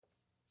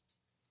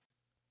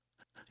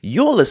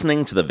You're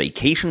listening to the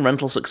Vacation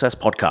Rental Success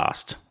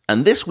Podcast,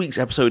 and this week's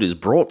episode is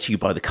brought to you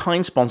by the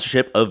kind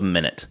sponsorship of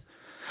Minute.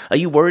 Are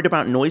you worried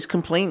about noise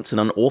complaints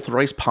and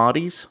unauthorized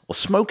parties, or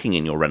smoking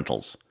in your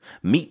rentals?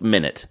 Meet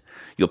Minute,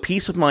 your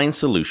peace of mind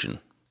solution.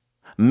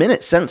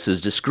 Minute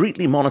sensors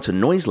discreetly monitor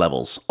noise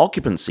levels,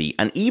 occupancy,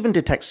 and even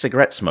detect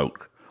cigarette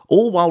smoke,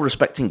 all while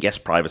respecting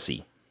guest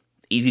privacy.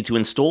 Easy to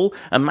install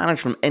and manage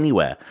from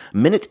anywhere,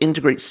 Minute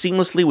integrates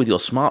seamlessly with your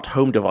smart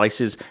home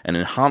devices and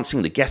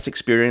enhancing the guest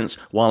experience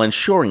while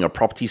ensuring your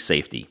property's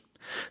safety.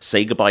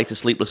 Say goodbye to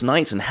sleepless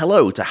nights and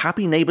hello to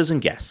happy neighbors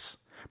and guests.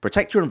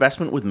 Protect your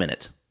investment with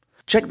Minute.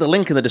 Check the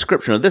link in the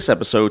description of this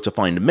episode to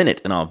find Minute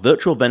in our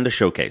virtual vendor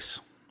showcase.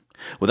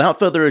 Without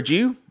further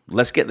ado,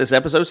 let's get this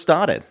episode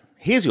started.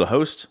 Here's your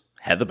host,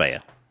 Heather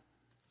Bayer.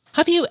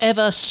 Have you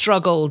ever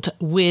struggled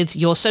with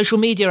your social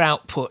media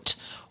output?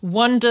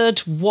 Wondered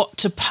what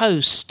to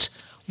post,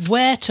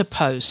 where to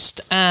post,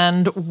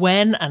 and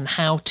when and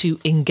how to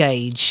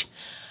engage?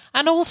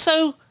 And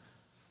also,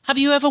 have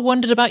you ever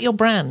wondered about your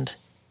brand?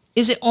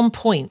 Is it on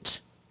point?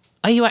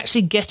 Are you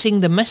actually getting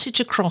the message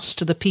across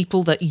to the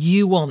people that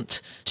you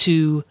want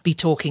to be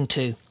talking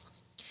to?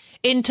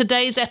 In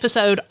today's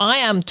episode, I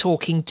am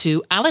talking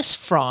to Alice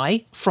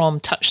Fry from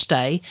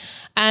Touchstay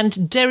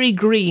and Derry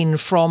Green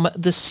from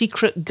The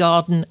Secret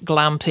Garden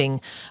Glamping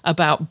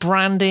about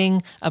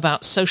branding,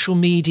 about social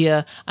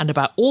media, and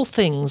about all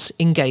things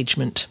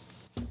engagement.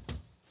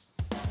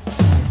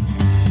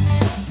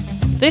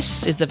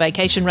 This is the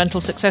Vacation Rental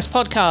Success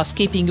Podcast,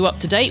 keeping you up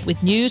to date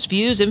with news,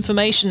 views,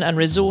 information, and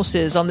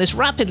resources on this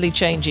rapidly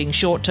changing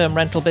short-term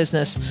rental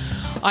business.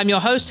 I'm your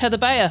host, Heather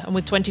Bayer, and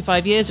with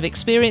 25 years of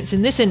experience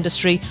in this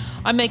industry,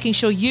 I'm making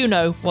sure you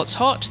know what's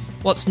hot,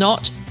 what's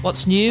not,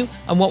 what's new,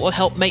 and what will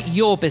help make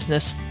your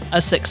business a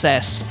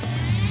success.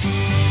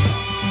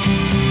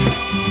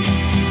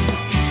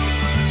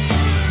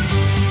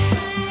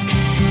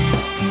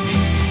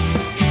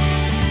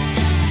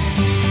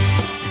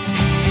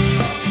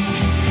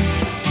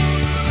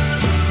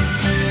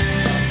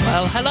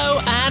 Well, hello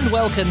and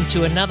welcome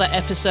to another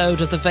episode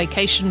of the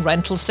Vacation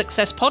Rental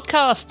Success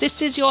Podcast.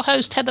 This is your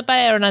host, Heather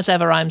Bayer, and as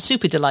ever, I'm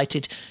super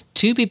delighted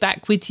to be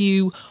back with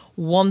you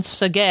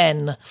once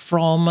again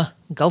from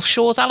Gulf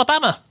Shores,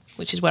 Alabama,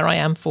 which is where I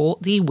am for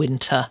the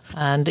winter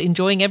and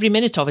enjoying every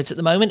minute of it at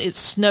the moment. It's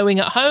snowing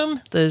at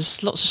home.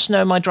 There's lots of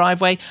snow in my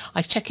driveway.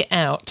 I check it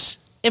out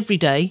every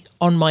day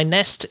on my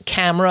Nest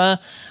camera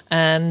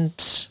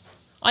and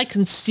I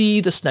can see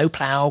the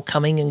snowplow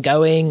coming and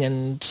going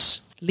and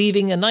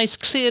leaving a nice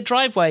clear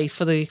driveway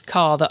for the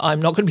car that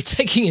I'm not going to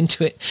be taking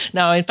into it.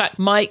 Now, in fact,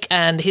 Mike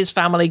and his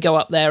family go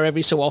up there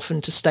every so often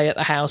to stay at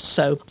the house,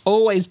 so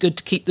always good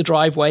to keep the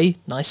driveway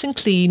nice and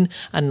clean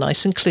and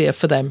nice and clear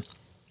for them.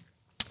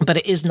 But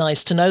it is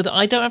nice to know that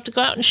I don't have to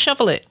go out and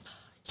shovel it.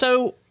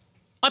 So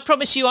I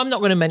promise you I'm not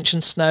going to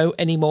mention snow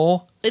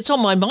anymore. It's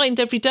on my mind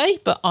every day,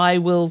 but I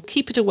will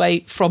keep it away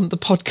from the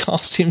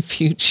podcast in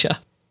future.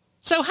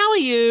 So how are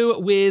you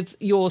with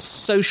your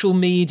social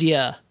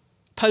media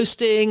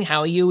posting? How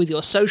are you with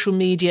your social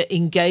media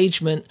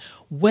engagement?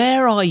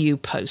 Where are you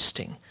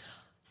posting?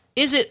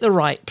 Is it the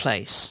right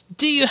place?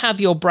 Do you have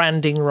your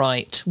branding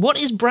right? What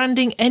is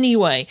branding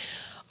anyway?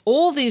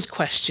 All these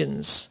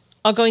questions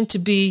are going to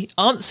be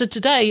answered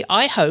today,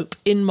 I hope,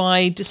 in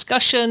my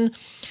discussion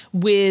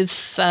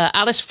with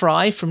Alice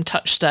Fry from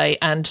Touchstay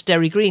and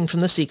Derry Green from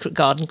The Secret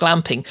Garden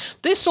Glamping.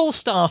 This all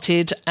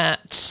started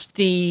at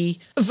the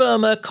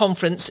VRS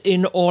conference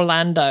in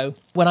Orlando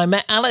when I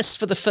met Alice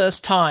for the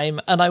first time,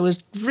 and I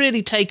was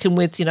really taken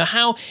with,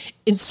 how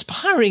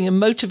inspiring and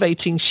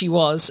motivating she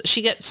was.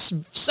 She gets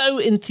so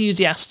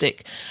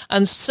enthusiastic,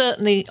 and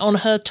certainly on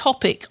her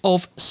topic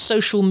of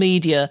social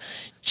media,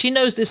 she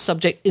knows this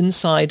subject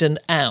inside and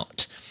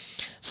out.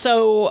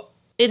 So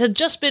it had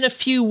just been a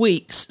few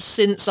weeks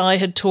since I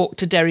had talked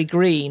to Derry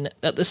Green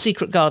at the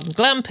Secret Garden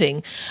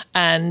Glamping,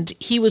 and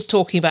he was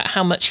talking about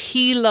how much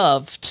he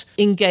loved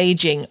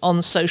engaging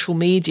on social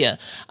media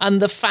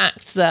and the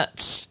fact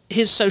that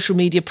his social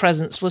media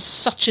presence was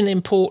such an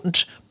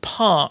important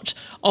part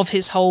of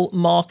his whole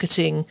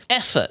marketing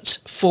effort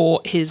for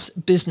his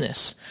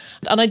business.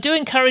 And I do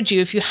encourage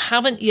you, if you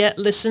haven't yet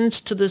listened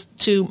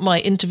to my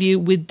interview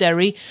with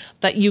Derry,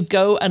 that you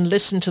go and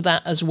listen to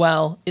that as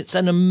well. It's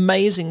an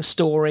amazing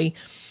story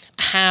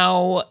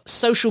how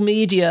social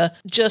media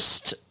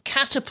just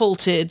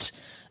catapulted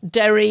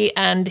Derry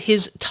and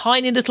his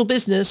tiny little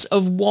business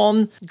of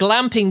one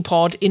glamping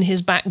pod in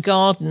his back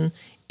garden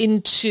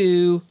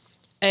into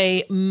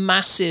a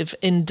massive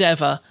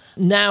endeavour,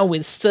 now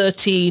with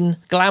 13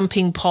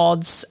 glamping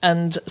pods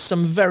and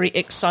some very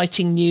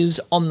exciting news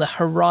on the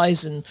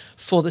horizon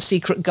for the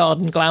Secret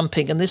Garden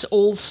Glamping. And this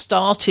all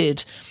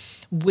started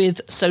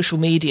with social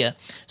media.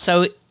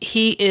 So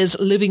he is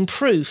living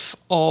proof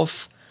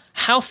of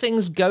how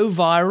things go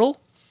viral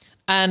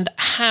and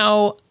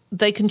how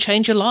they can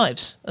change your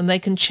lives and they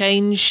can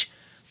change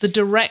the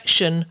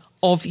direction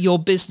of your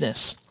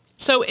business.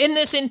 So in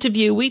this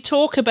interview, we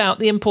talk about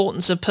the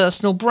importance of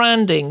personal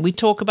branding. We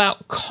talk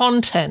about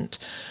content.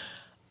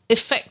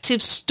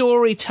 effective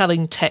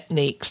storytelling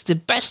techniques, the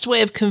best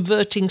way of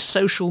converting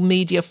social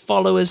media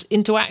followers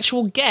into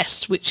actual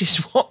guests, which is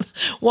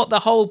what the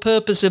whole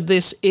purpose of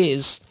this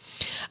is.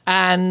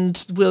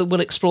 And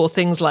we'll explore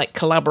things like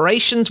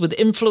collaborations with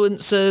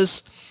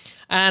influencers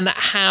and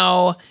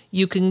how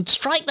you can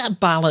strike that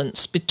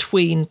balance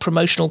between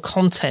promotional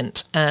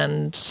content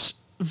and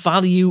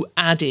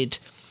value-added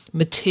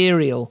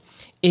material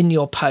in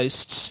your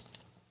posts.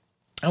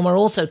 And we'll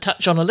also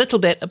touch on a little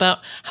bit about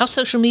how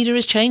social media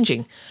is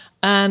changing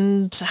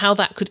and how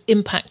that could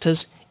impact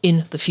us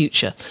in the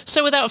future.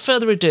 So without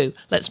further ado,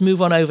 let's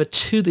move on over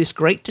to this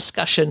great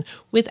discussion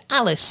with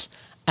Alice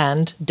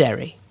and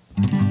Derry.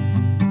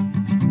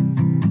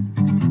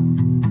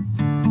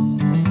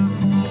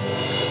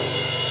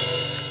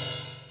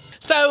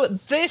 So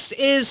this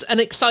is an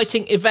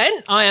exciting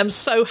event. I am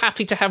so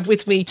happy to have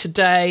with me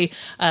today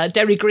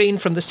Derry Green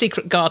from The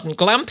Secret Garden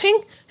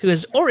Glamping, who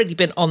has already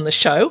been on the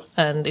show.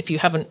 And if you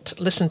haven't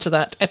listened to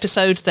that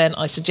episode, then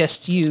I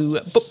suggest you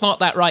bookmark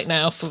that right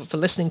now for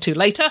listening to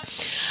later.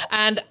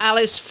 And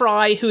Alice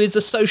Fry, who is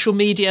the social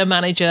media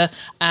manager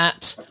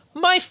at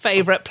my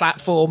favourite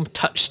platform,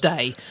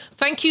 TouchStay.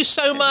 Thank you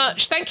so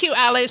much. Thank you,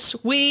 Alice.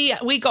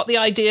 We got the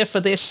idea for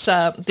this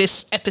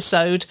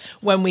episode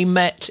when we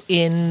met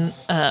in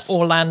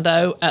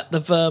Orlando at the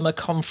Verma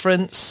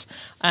conference,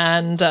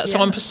 and so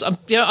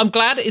I'm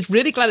glad.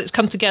 Really glad it's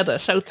come together.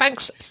 So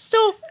thanks.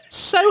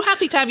 So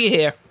happy to have you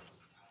here.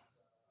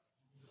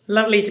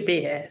 Lovely to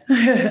be here.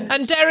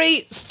 And Derry,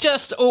 it's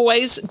just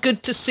always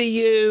good to see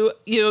you.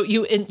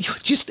 You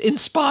just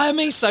inspire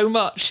me so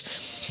much.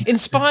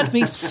 Inspired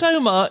me so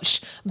much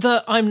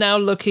that I'm now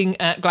looking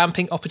at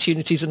glamping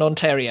opportunities in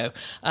Ontario.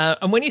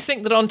 And when you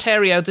think that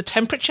Ontario, the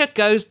temperature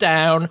goes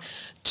down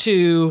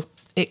to,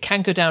 it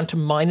can go down to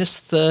minus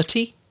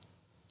 30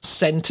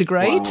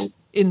 centigrade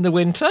in the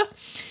winter.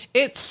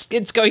 It's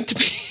going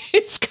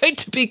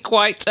to be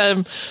quite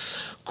an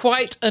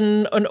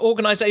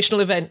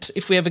organisational event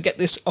if we ever get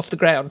this off the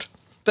ground.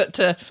 But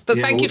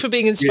thank you for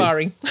being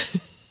inspiring.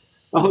 Yeah.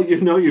 Oh,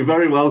 you're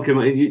very welcome.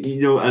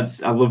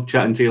 I loved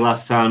chatting to you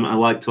last time. I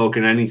like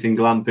talking anything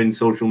glamping,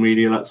 social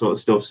media, that sort of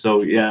stuff.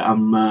 So yeah,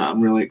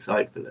 I'm really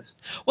excited for this.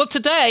 Well,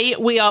 today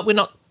we're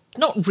not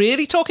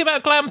really talking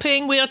about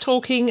glamping. We are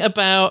talking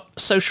about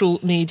social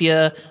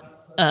media,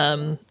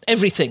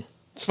 everything.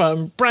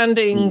 From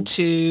branding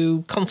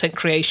to content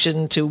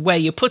creation to where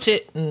you put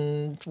it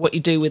and what you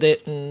do with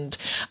it,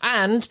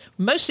 and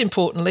most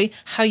importantly,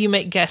 how you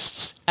make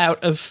guests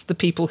out of the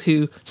people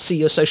who see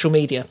your social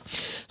media.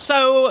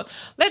 So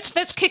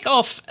let's kick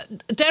off.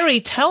 Derry,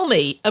 tell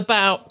me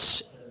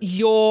about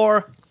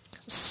your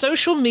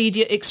social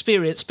media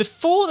experience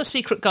before the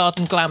Secret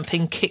Garden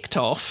Glamping kicked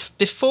off,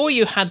 before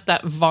you had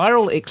that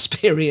viral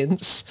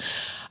experience.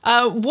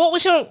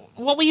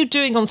 What were you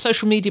doing on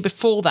social media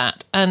before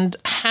that, and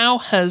how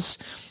has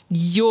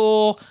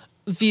your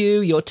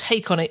view, your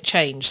take on it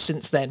changed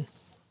since then?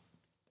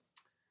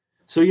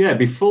 So yeah,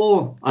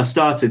 before I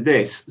started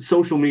this,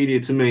 social media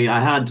to me, I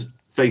had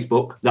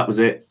Facebook, that was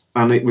it.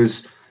 And it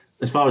was,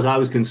 as far as I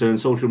was concerned,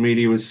 social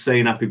media was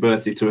saying happy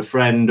birthday to a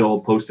friend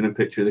or posting a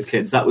picture of the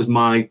kids. That was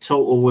my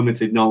total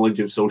limited knowledge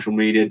of social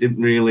media.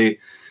 Didn't really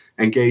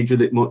engage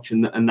with it much,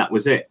 and that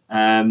was it.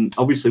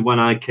 Obviously, when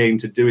I came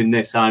to doing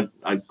this, I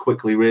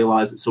quickly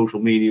realised that social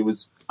media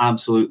was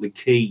absolutely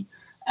key.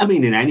 I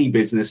mean, in any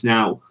business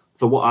now,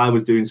 for what I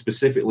was doing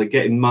specifically,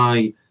 getting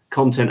my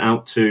content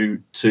out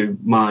to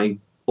my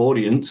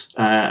audience,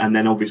 and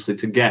then obviously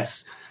to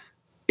guests,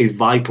 is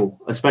vital,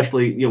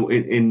 especially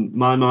in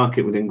my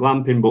market within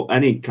glamping, but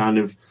any kind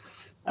of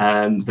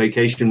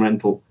vacation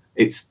rental.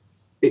 It's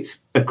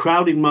a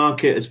crowded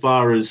market as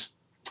far as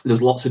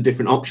there's lots of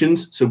different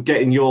options. So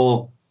getting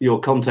your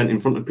content in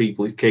front of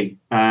people is key.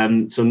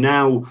 So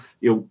now,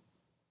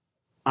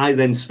 I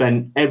then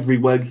spent every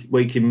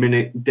waking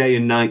minute, day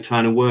and night,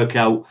 trying to work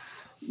out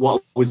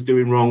what I was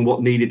doing wrong,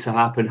 what needed to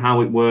happen, how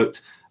it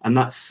worked. And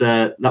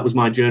that was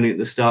my journey at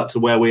the start to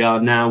where we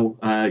are now.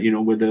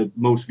 We're the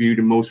most viewed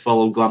and most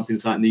followed glamping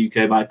site in the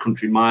UK by a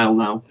country mile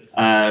now.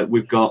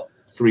 We've got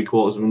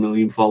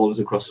 750,000 followers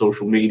across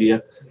social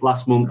media.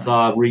 Last month,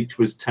 our reach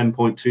was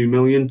 10.2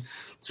 million.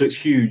 So it's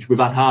huge. We've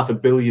had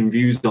 500 million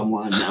views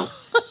online now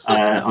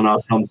on our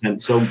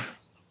content. So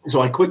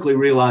I quickly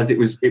realised it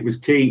was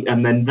key,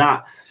 and then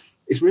that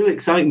it's really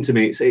exciting to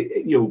me.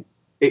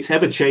 It's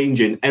ever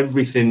changing.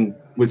 Everything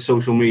with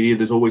social media,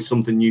 there's always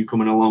something new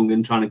coming along,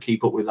 and trying to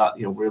keep up with that,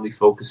 really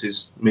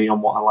focuses me on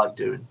what I like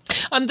doing.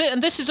 And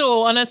this is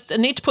all, and I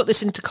need to put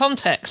this into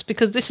context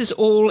because this is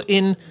all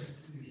in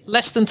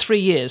less than 3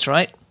 years,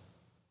 right?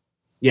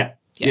 Yeah,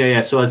 yes.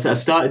 Yeah. So I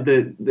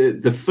started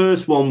the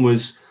first one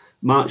was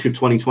March of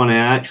 2020. I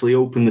actually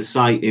opened the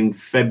site in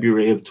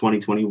February of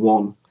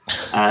 2021.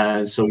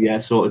 So yeah,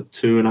 sort of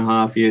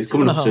 2.5 years,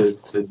 coming up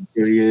to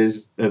 3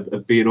 years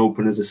of being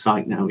open as a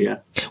site now. Yeah.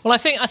 Well, I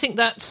think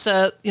that's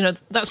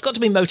that's got to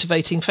be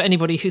motivating for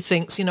anybody who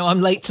thinks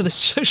I'm late to the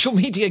social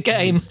media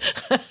game.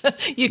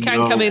 You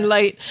can come in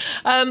late.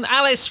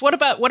 Alice, what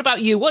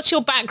about you? What's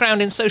your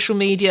background in social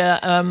media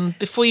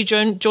before you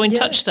joined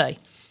TouchStay?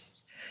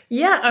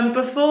 Yeah,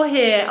 before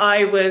here,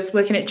 I was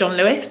working at John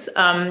Lewis.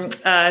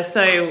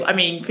 So, I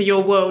mean, for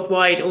your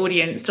worldwide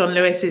audience, John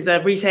Lewis is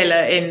a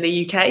retailer in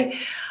the UK.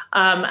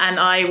 And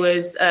I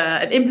was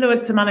an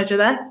influencer manager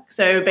there.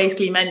 So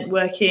basically meant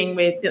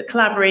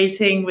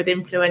collaborating with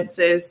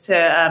influencers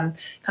to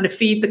kind of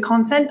feed the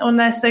content on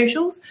their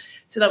socials.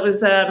 So that was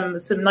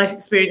some nice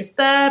experience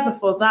there.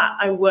 Before that,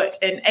 I worked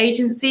in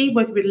agency,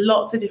 working with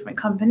lots of different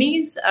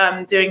companies,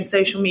 doing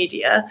social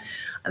media.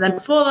 And then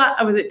before that,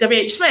 I was at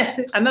WH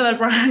Smith, another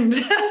brand.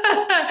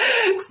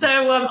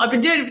 So I've been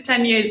doing it for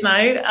 10 years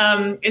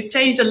now. It's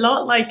changed a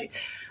lot. Like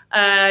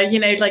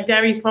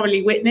Derry's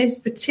probably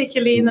witnessed,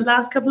 particularly in the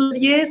last couple of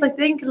years, I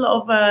think. A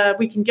lot of,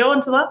 we can go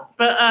on to that,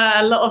 but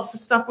a lot of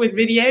stuff with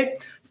video,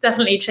 it's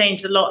definitely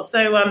changed a lot.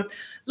 So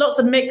lots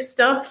of mixed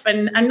stuff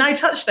and now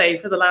Touch Day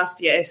for the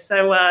last year.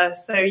 So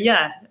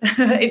yeah,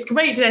 it's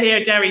great to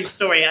hear Derry's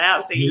story. I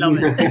absolutely love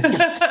it.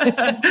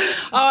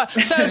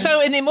 So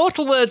in the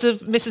immortal words of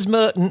Mrs.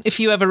 Merton, if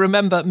you ever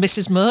remember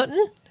Mrs.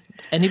 Merton,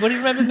 anybody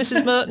remember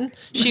Mrs. Merton?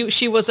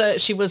 She was.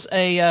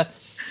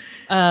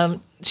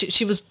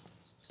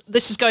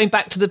 This is going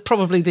back to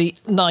probably the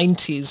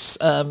 90s.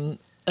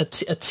 A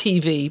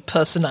TV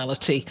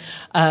personality.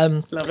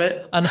 Love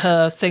it. And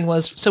her thing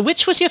was, so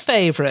which was your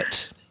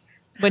favourite?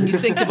 When you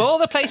think of all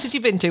the places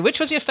you've been to, which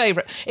was your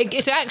favourite?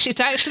 It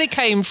actually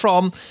came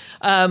from.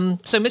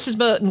 So Mrs.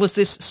 Merton was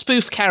this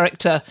spoof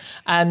character,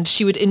 and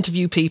she would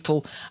interview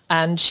people,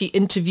 and she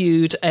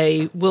interviewed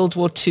a World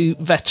War II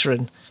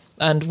veteran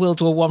and World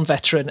War I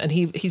veteran, and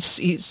he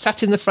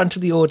sat in the front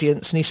of the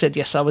audience, and he said,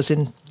 "Yes, I was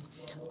in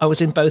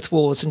both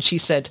wars." And she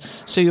said,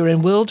 "So you're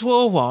in World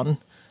War I,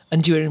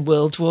 and you're in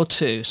World War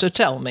II. So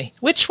tell me,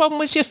 which one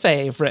was your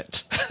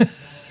favourite?"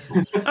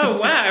 Oh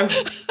wow.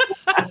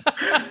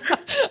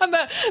 And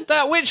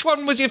that which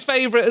one was your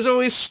favourite has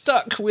always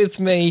stuck with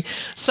me.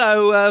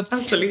 So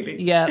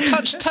absolutely, yeah.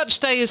 Touch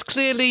Day is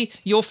clearly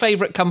your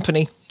favourite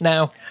company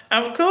now.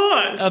 Of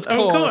course.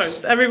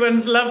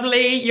 Everyone's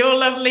lovely. You're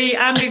lovely.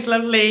 Andy's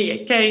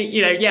lovely. Okay,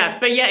 yeah.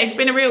 But yeah, it's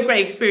been a real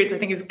great experience. I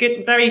think it's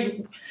good.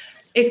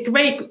 It's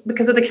great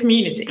because of the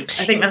community.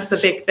 I think that's the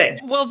big thing.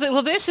 Well,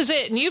 this is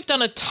it. And you've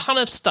done a ton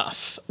of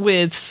stuff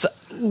with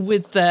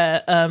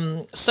their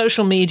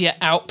social media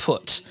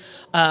output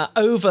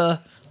over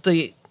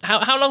the.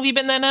 How long have you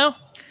been there now?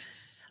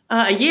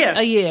 A year.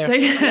 So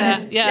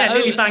yeah,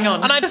 really bang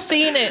on. And I've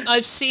seen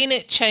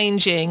it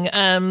changing.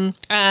 And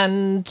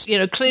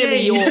clearly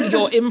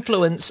your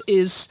influence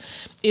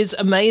is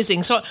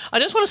amazing. So I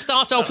just want to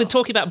start off with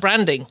talking about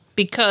branding,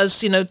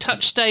 because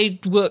Touch Day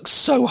works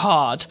so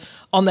hard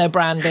on their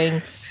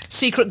branding.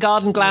 Secret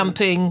Garden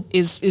Glamping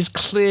is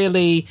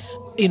clearly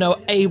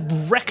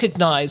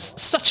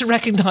such a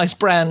recognized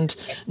brand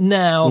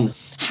now.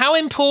 How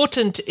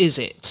important is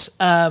it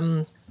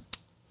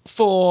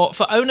for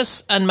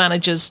owners and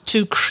managers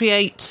to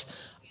create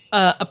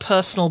a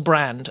personal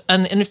brand?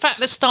 And in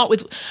fact, I'll start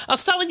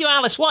with you,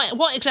 Alice.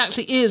 What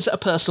exactly is a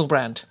personal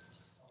brand?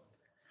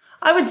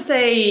 I would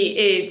say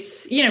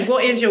it's,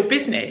 what is your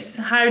business?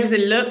 How does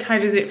it look? How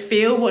does it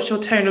feel? What's your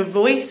tone of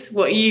voice?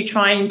 What are you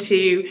trying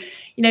to,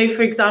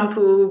 for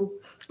example,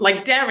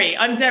 like Derry.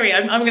 I'm Derry.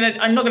 I'm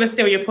not gonna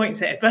steal your points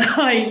here, but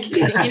like,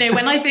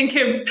 when I think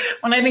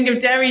of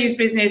Derry's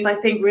business, I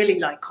think really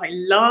like quite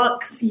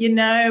luxe.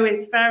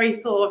 It's very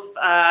sort of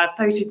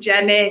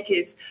photogenic.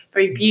 It's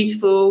very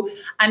beautiful,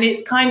 and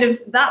it's kind of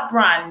that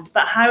brand.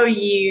 But how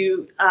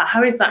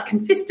is that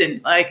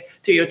consistent? Like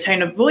through your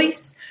tone of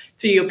voice,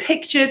 through your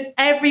pictures,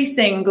 every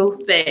single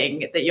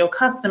thing that your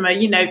customer,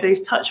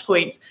 those touch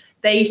points,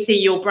 they see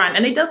your brand.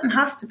 And it doesn't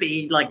have to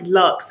be like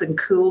luxe and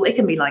cool. It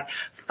can be like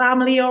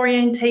family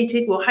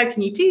orientated. Well, how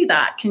can you do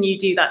that? Can you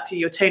do that through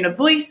your tone of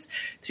voice,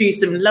 through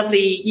some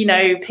lovely,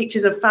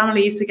 pictures of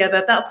families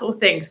together, that sort of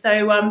thing?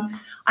 So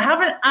I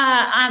haven't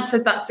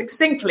answered that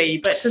succinctly,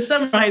 but to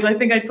summarize, I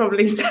think I'd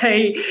probably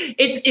say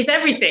it's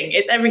everything.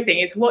 It's everything.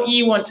 It's what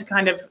you want to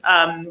kind of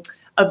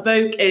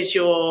evoke as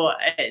your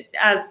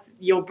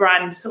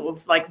brand, sort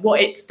of like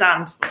what it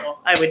stands for,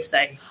 I would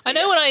say. So, I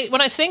know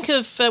when I think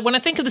of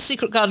the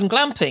Secret Garden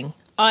Glamping,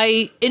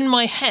 I in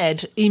my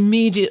head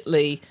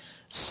immediately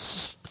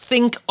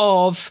think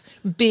of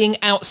being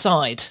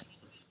outside.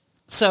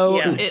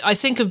 So I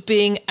think of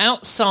being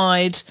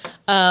outside,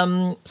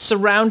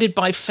 surrounded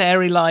by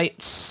fairy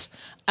lights,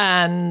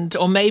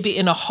 or maybe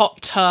in a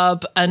hot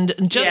tub, and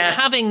just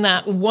having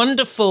that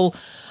wonderful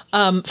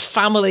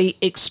family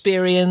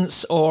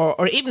experience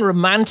or even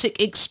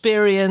romantic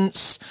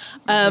experience.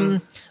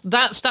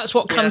 That's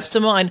what comes to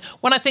mind.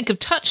 When I think of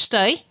Touch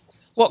Day,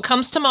 what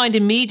comes to mind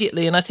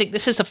immediately, and I think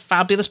this is the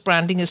fabulous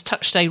branding, is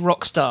Touch Day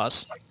rock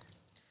stars.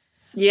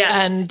 Yes.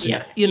 And,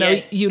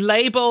 you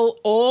label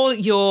all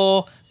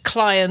your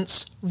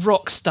clients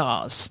rock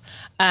stars.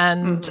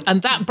 And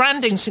that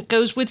branding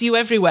goes with you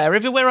everywhere.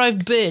 Everywhere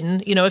I've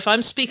been, if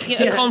I'm speaking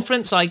at a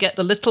conference, I get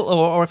the little,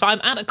 or if I'm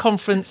at a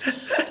conference,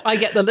 I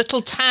get the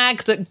little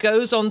tag that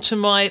goes onto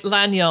my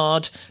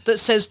lanyard that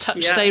says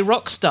Touch Day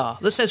Rockstar,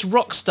 that says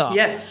Rockstar.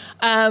 Yeah.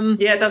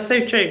 That's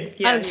so true.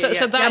 Yeah.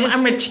 So that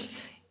is...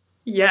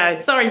 Yeah,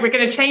 sorry, we're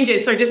going to change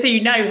it. So just so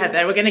you know,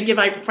 Heather, we're going to give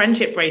out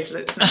friendship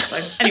bracelets next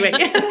time. Anyway,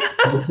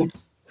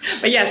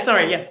 but yeah,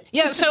 sorry, yeah.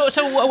 Yeah. So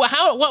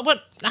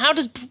how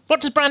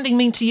does branding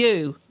mean to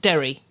you,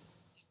 Derry?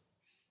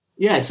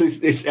 Yeah, so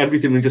it's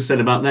everything we just said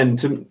about them.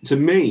 To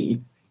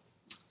me,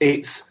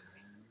 it's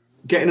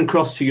getting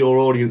across to your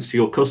audience, to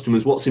your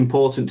customers, what's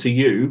important to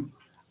you,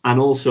 and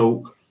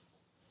also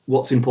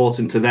what's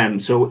important to them.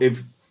 So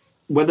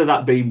whether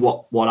that be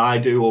what I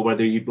do, or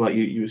whether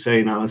you were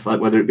saying, Alice, like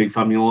whether it be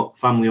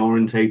family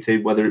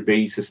orientated, whether it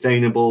be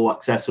sustainable,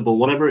 accessible,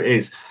 whatever it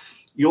is,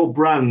 your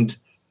brand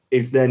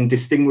is then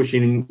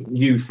distinguishing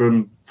you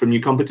from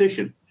your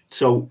competition.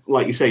 So,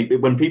 like you say,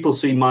 when people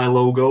see my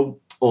logo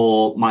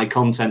or my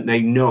content,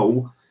 they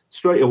know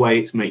straight away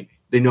it's me.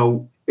 They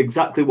know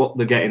exactly what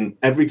they're getting.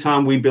 Every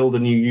time we build a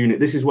new unit,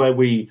 this is where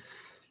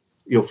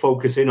you're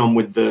focusing on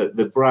with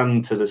the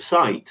brand to the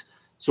site.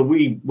 So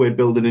we're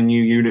building a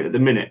new unit at the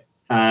minute.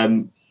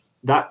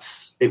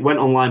 It went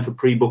online for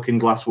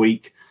pre-bookings last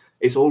week.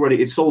 It's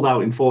sold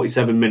out in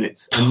 47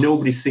 minutes, and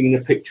nobody's seen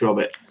a picture of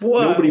it.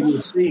 Whoa. Nobody will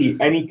see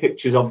any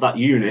pictures of that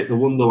unit, the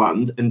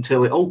Wonderland,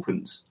 until it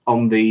opens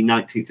on the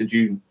 19th of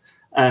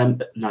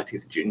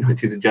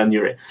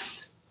January.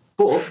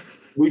 But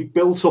we've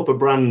built up a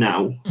brand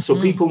now, so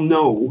people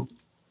know,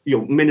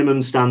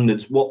 minimum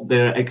standards, what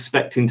they're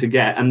expecting to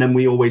get, and then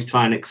we always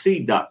try and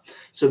exceed that.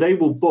 So they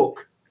will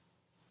book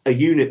a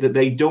unit that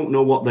they don't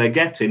know what they're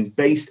getting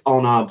based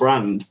on our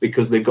brand,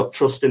 because they've got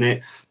trust in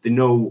it. They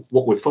know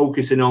what we're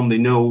focusing on. They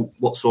know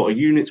what sort of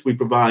units we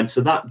provide.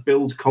 So that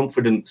builds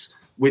confidence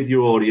with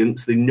your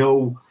audience. They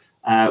know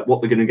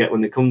what they're going to get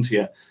when they come to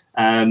you.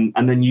 And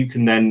then you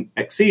can then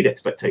exceed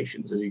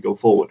expectations as you go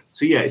forward.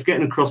 So yeah, it's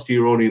getting across to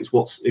your audience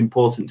what's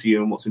important to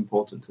you and what's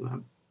important to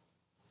them.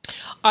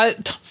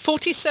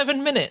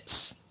 47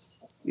 minutes.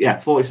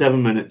 Yeah,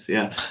 47 minutes,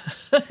 yeah.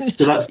 So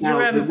that's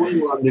now, the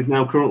Wonderland is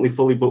now currently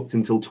fully booked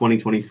until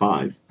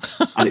 2025.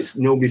 And it's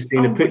nobody's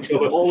seen a picture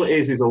of it. All it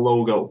is a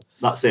logo.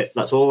 That's it.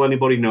 That's all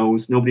anybody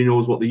knows. Nobody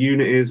knows what the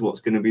unit is,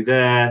 what's going to be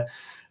there.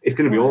 It's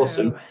going to be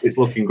awesome. It's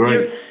looking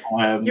great.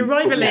 You're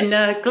rivaling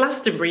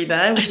Glastonbury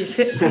there with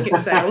your ticket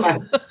sales.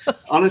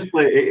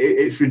 Honestly,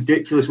 it's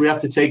ridiculous. We have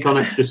to take on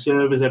extra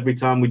servers every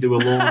time we do a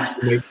launch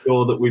to make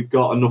sure that we've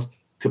got enough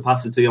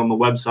capacity on the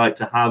website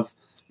to have,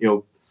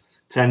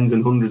 tens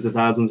and hundreds of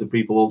thousands of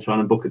people all trying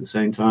to book at the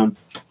same time.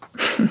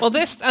 Well,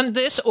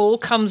 this all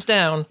comes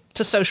down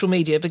to social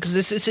media, because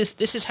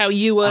this is how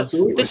you were.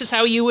 Absolutely. This is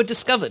how you were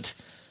discovered.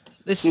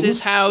 This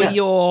is how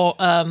your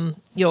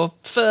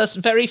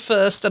very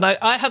first, and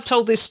I have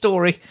told this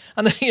story,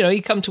 and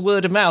you come to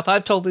word of mouth.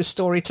 I've told this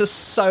story to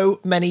so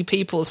many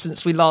people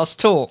since we last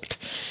talked.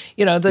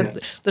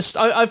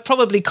 I've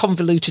probably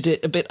convoluted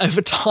it a bit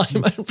over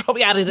time and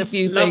probably added a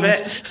few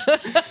things.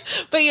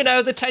 But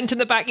the tent in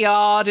the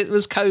backyard, it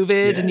was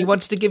COVID, and you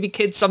wanted to give your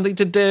kids something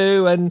to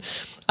do, and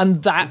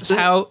that's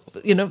how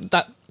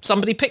that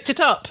somebody picked it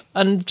up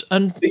and.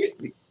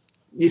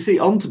 You see,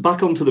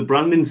 back onto the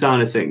branding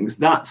side of things,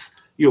 that's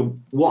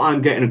what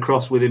I'm getting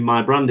across within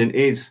my branding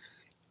is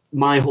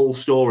my whole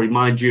story,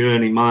 my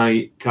journey,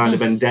 my kind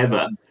of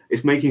endeavour.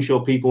 It's making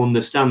sure people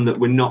understand that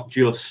we're not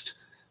just,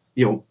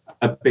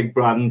 a big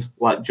brand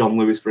like John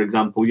Lewis, for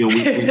example.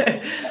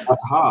 At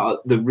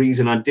heart, the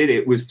reason I did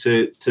it was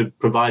to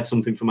provide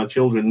something for my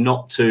children,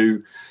 not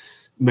to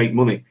make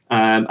money.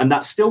 And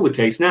that's still the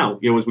case now,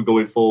 as we're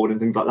going forward and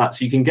things like that.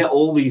 So you can get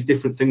all these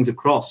different things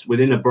across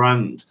within a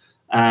brand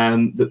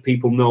that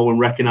people know and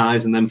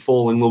recognise and then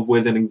fall in love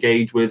with and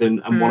engage with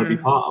and want to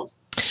be part of.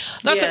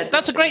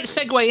 That's a great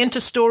segue into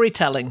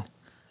storytelling.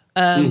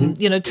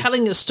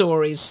 Telling your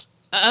stories.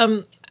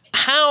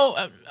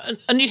 How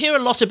and you hear a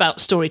lot about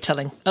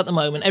storytelling at the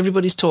moment.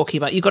 Everybody's talking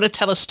about you've got to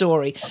tell a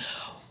story.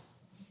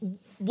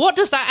 What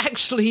does that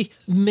actually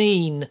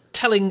mean,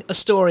 telling a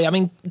story? I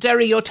mean,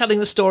 Derry, you're telling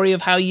the story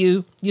of how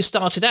you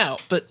started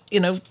out, but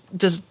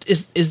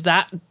is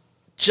that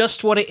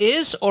just what it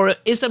is, or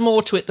is there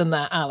more to it than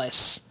that,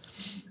 Alice?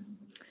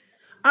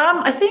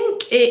 I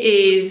think it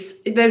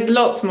is. There's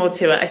lots more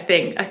to it. I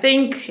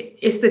think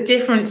it's the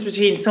difference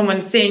between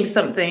someone seeing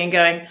something and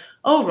going,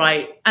 "Oh,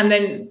 right," and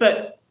then,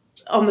 but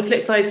on the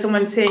flip side,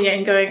 someone seeing it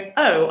and going,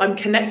 "Oh, I'm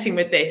connecting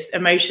with this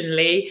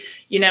emotionally."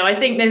 I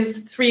think there's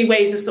three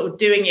ways of sort of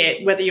doing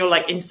it. Whether you're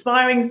like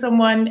inspiring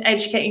someone,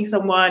 educating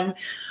someone,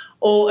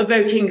 or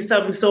evoking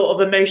some sort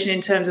of emotion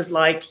in terms of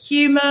like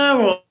humor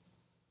or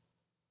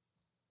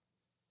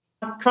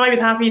cry with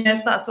happiness,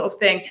 that sort of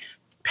thing,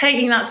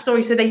 painting that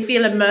story so they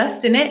feel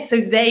immersed in it, so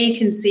they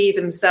can see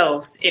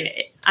themselves in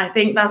it. I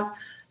think that's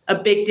a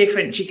big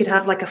difference. You could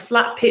have like a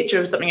flat picture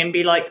of something and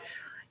be like,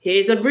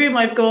 here's a room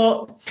I've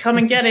got, come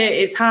and get it,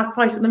 it's half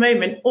price at the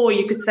moment. Or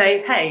you could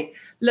say, hey,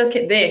 look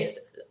at this.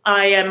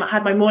 I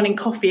had my morning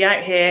coffee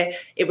out here.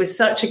 It was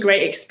such a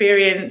great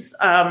experience.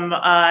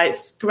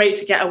 It's great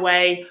to get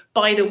away.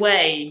 By the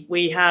way,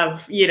 we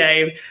have,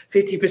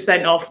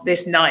 50% off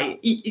this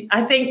night.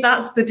 I think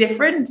that's the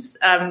difference.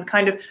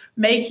 Kind of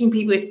making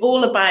people, it's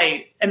all about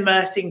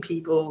immersing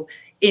people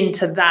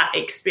into that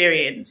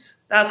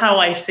experience. That's how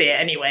I see it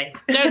anyway.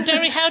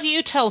 Derry, how do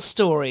you tell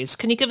stories?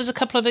 Can you give us a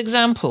couple of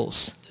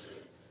examples?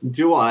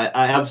 Do you know what?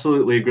 I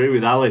absolutely agree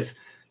with Alice.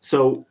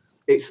 So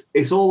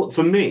it's all,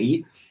 for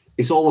me,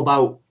 it's all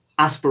about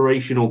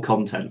aspirational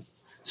content.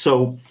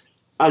 So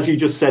as you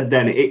just said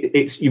then,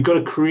 it's you've got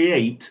to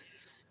create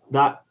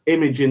that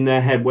image in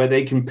their head where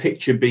they can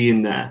picture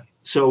being there.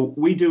 So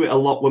we do it a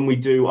lot when we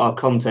do our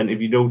content, if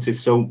you notice.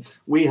 So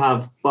we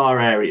have bar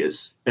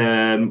areas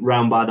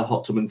round by the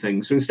hot tub and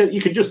things. So instead,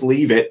 you could just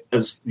leave it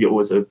as, you know,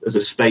 as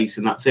a space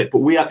and that's it. But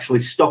we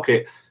actually stock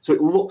it so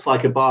it looks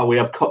like a bar. We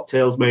have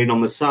cocktails made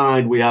on the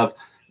side. We have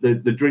the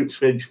drinks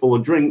fridge full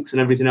of drinks and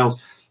everything else.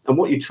 And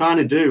what you're trying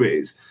to do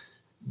is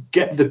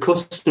get the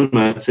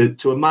customer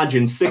to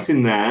imagine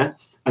sitting there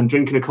and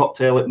drinking a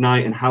cocktail at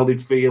night and how they'd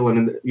feel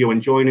and, you know,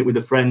 enjoying it with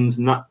the friends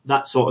and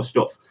that sort of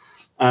stuff.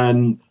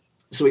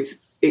 So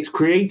it's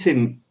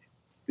creating,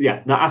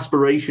 that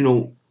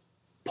aspirational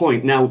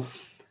point. Now,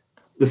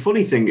 the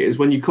funny thing is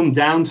when you come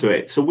down to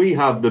it, so we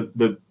have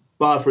the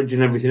bar fridge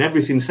and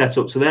everything's set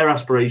up. So their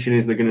aspiration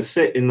is they're going to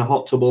sit in the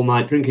hot tub all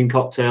night, drinking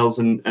cocktails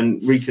and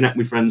reconnect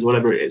with friends,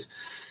 whatever it is.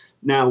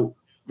 Now,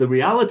 the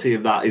reality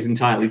of that is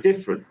entirely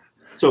different.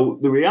 So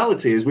the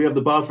reality is we have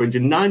the bar fridge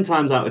and 9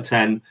 times out of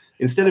 10,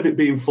 instead of it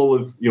being full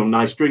of, you know,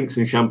 nice drinks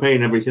and champagne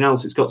and everything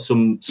else, it's got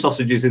some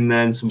sausages in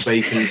there and some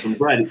bacon and some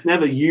bread. It's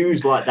never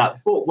used like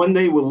that. But when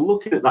they were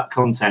looking at that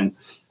content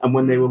and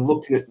when they were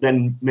looking at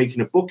then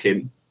making a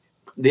booking,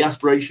 the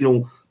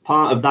aspirational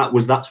part of that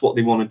was that's what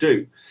they want to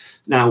do.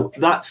 Now,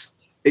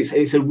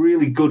 it's a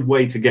really good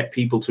way to get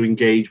people to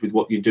engage with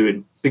what you're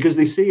doing because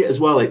they see it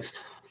as well.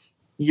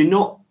 You're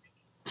not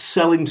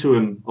selling to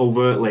them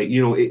overtly. You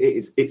know,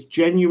 it's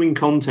genuine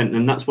content,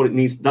 and that's what it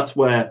needs. That's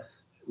where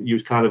you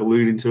was kind of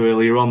alluding to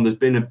earlier on. There's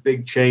been a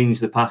big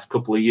change the past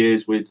couple of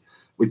years with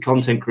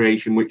content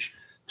creation, which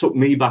took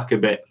me back a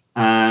bit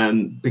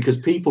because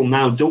people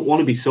now don't want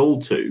to be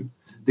sold to.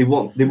 They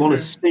want to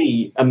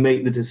see and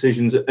make the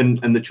decisions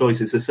and the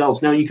choices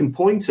themselves. Now, you can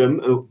point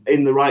them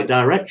in the right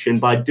direction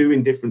by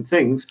doing different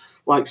things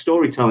like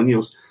storytelling. You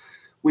know,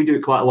 we do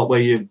it quite a lot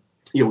where you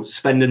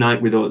spend a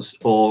night with us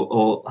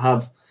or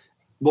have,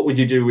 what would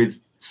you do with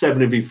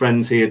 7 of your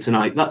friends here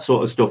tonight, that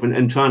sort of stuff,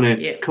 and trying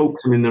to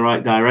coax them in the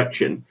right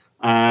direction.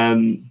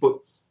 But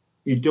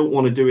you don't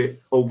want to do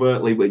it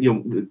overtly. But, you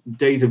know, the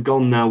days have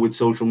gone now with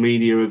social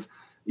media of,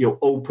 you know,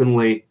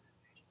 openly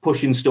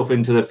pushing stuff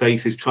into their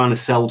faces, trying to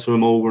sell to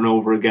them over and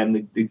over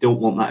again. They don't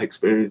want that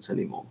experience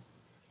anymore.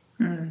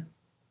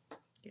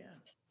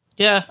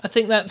 Yeah, I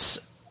think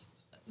that's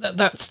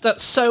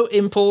so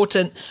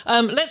important.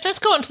 Let's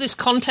go on to this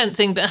content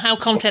thing, but how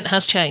content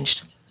has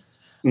changed.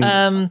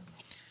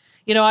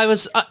 You know, I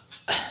was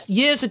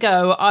years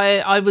ago.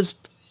 I was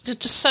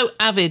just so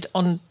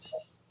an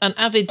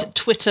avid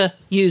Twitter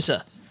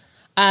user,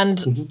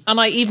 and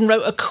I even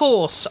wrote a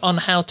course on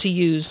how to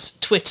use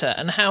Twitter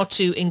and how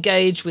to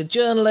engage with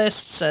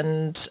journalists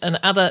and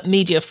other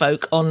media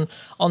folk on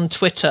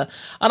Twitter.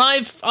 And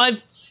I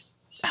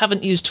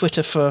haven't used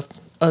Twitter for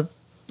a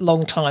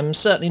long time.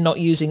 Certainly not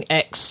using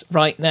X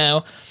right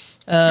now.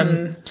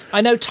 I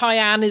know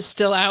Tyann is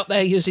still out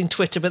there using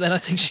Twitter, but then I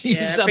think she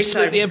uses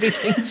absolutely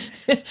everything.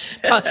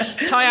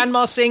 Tyann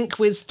Marcink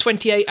with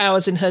 28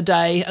 hours in her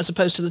day as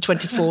opposed to the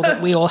 24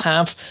 that we all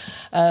have.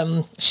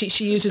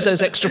 She uses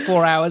those extra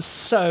 4 hours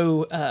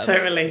so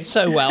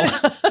well.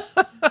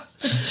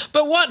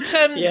 But what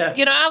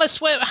you know, Alice,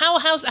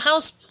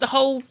 how's the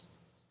whole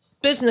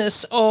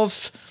business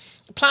of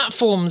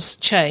platforms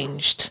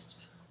changed?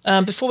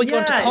 Before we go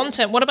into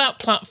content, what about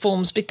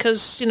platforms?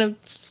 Because, you know,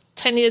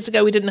 10 years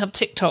ago we didn't have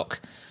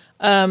TikTok.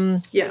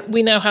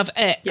 We now have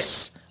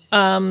X.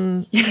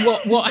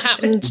 What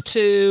happened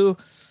to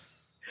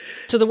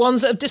the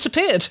ones that have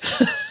disappeared?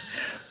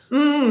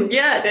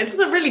 That's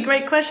a really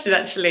great question,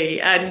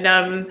 actually.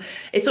 And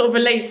it sort of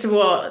relates to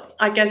what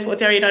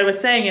Derry and I were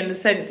saying, in the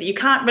sense that you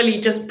can't really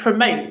just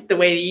promote the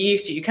way that you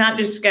used to. You can't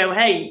just go,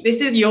 hey,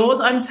 this is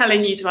yours, I'm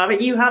telling you to have it,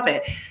 you have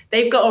it.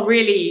 They've got to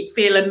really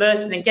feel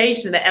immersed and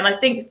engaged with it. And I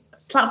think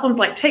platforms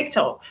like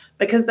TikTok,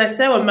 because they're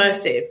so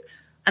immersive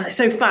and they're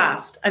so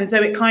fast, and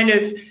so it kind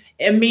of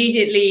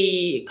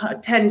immediately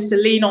tends to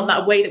lean on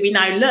that way that we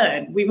now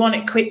learn. We want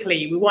it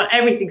quickly. We want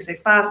everything so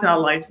fast in our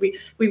lives.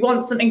 We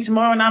want something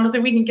tomorrow on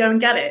Amazon, we can go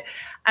and get it.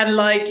 And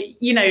like,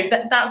 you know,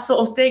 that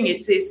sort of thing,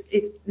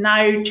 it's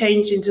now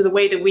changed into the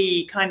way that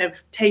we kind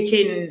of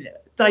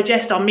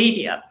digest our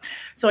media.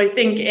 So I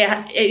think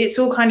it's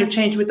all kind of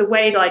changed with the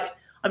way, like,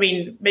 I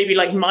mean, maybe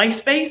like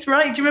MySpace,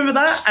 right? Do you remember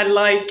that? And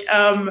like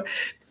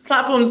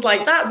platforms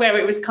like that, where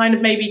it was kind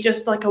of maybe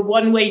just like a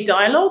one-way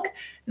dialogue.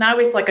 Now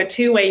it's like a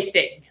two-way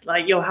thing.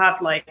 Like you'll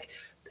have like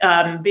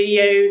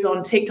videos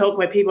on TikTok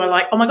where people are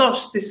like, oh my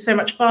gosh, this is so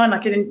much fun, I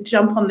can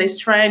jump on this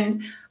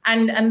trend.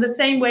 And the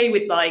same way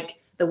with like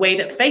the way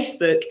that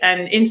Facebook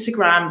and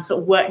Instagram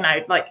sort of work now,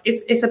 like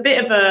it's a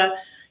bit of a,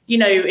 you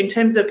know, in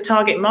terms of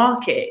target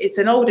market, it's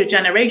an older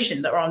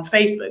generation that are on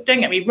Facebook.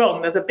 Don't get me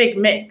wrong, there's a big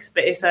mix,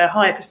 but it's a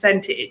higher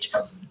percentage.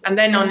 And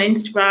then on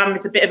Instagram,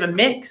 it's a bit of a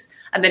mix.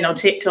 And then on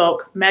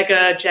TikTok,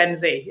 mega Gen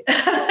Z.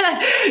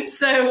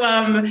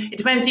 So it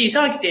depends who you're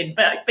targeting.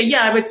 But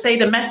yeah, I would say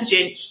the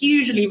messaging,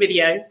 hugely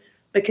video,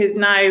 because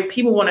now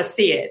people want to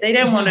see it. They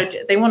don't want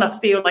to, they want to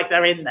feel like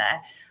they're in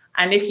there.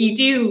 And if you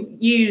do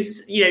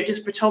use,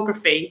 just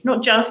photography,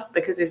 not just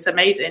because it's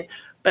amazing,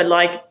 but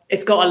like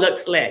it's got to look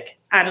slick.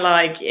 And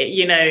like,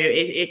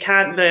 it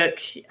can't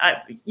look,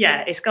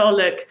 it's got to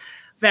look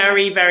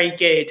very, very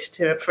good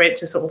for it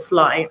to sort of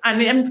fly.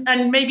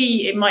 And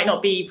maybe it might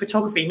not be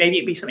photography. Maybe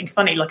it'd be something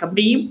funny, like a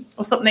meme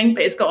or something,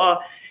 but it's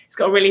got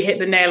to really hit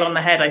the nail on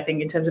the head, I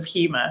think, in terms of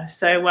humor.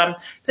 So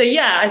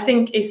yeah, I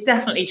think it's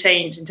definitely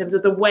changed in terms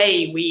of the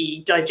way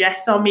we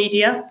digest our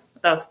media.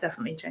 That's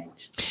definitely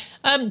changed.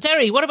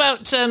 Derry, what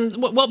about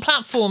what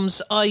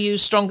platforms are you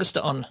strongest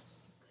on?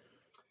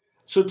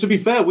 So to be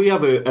fair, we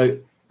have a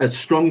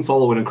strong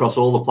following across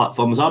all the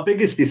platforms. Our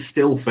biggest is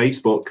still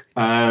Facebook.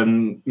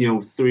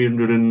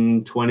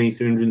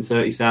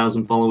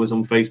 330,000 followers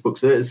on Facebook.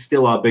 So it's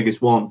still our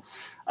biggest one.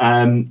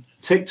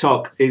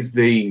 TikTok is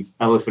the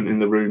elephant in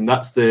the room.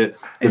 That's the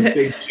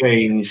big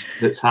change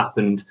that's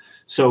happened.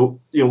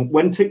 So,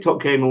 when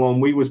TikTok came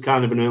along, we was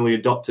kind of an early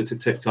adopter to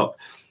TikTok.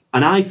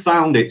 And I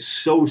found it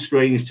so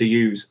strange to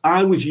use.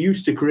 I was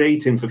used to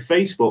creating for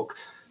Facebook,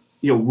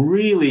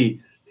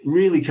 really,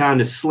 really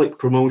kind of slick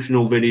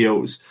promotional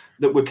videos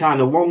that were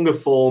kind of longer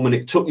form, and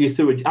it took you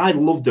through I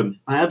loved them.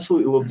 I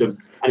absolutely loved them.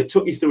 And it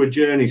took you through a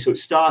journey. So it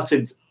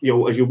started,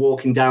 as you're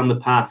walking down the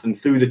path and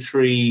through the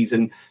trees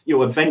and,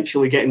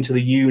 eventually getting to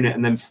the unit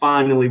and then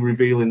finally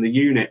revealing the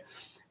unit.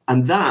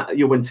 And that,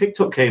 when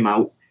TikTok came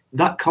out,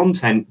 that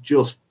content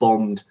just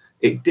bombed.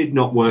 It did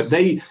not work.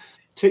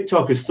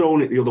 TikTok has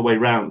thrown it the other way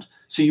around.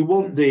 So you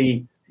want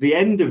the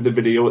end of the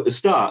video at the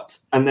start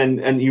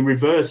and you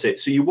reverse it.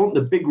 So you want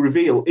the big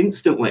reveal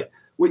instantly,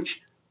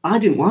 which I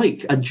didn't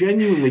like. I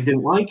genuinely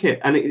didn't like it.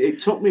 And it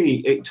took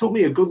me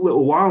a good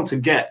little while to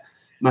get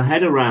my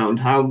head around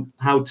how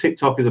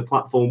TikTok as a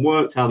platform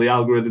worked, how the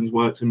algorithms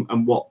worked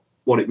and what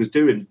it was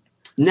doing.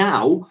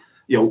 Now,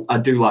 I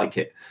do like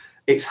it.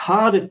 It's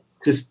harder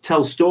to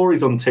tell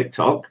stories on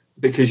TikTok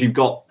because you've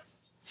got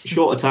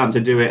shorter time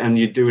to do it and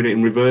you're doing it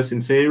in reverse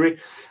in theory.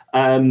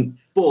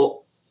 But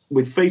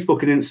with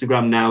Facebook and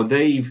Instagram now,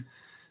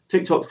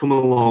 TikTok's come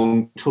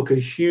along, took a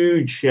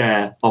huge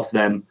share off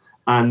them,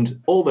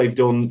 and all they've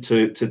done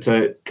to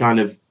kind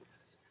of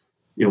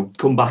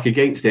come back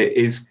against it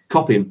is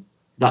copy them.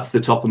 That's the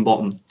top and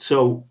bottom.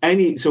 So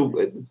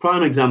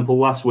prime example,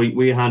 last week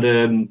we had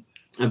a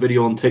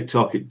video on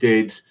TikTok. It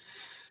did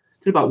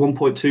about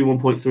 1.2,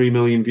 1.3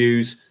 million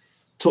views.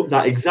 Took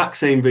that exact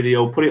same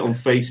video, put it on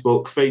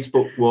Facebook.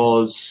 Facebook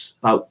was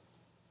about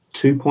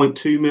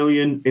 2.2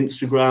 million.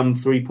 Instagram,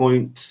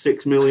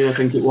 3.6 million, I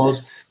think it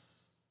was.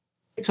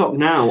 TikTok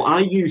now, I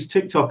use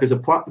TikTok as a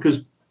platform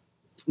because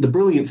the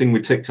brilliant thing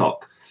with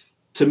TikTok,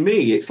 to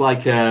me, it's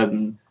like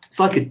a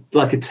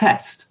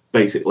test,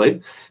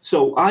 basically.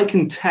 So I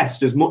can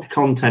test as much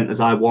content as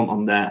I want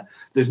on there.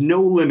 There's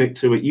no limit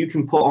to it. You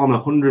can put on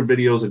 100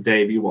 videos a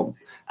day if you want.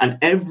 And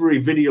every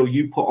video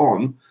you put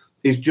on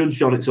is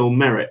judged on its own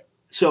merit.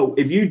 So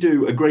if you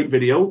do a great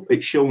video,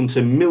 it's shown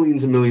to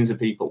millions and millions of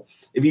people.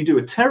 If you do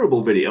a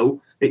terrible video,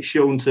 it's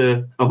shown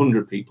to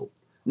 100 people.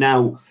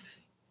 Now,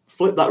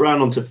 flip that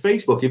around onto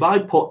Facebook. If I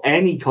put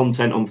any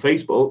content on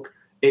Facebook,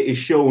 it is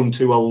shown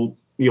to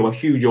a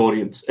huge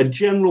audience. A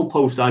general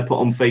post I put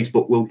on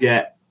Facebook will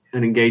get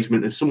an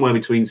engagement of somewhere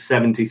between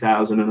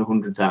 70,000 and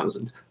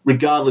 100,000,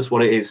 regardless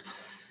what it is.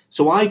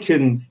 So I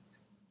can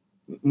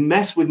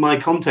mess with my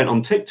content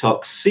on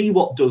TikTok, see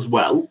what does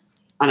well,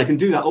 and I can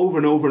do that over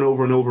and over and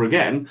over and over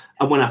again.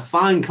 And when I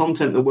find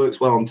content that works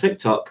well on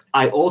TikTok,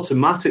 I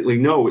automatically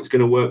know it's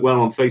going to work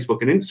well on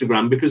Facebook and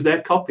Instagram because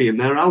they're copying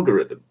their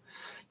algorithm.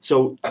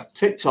 So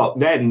TikTok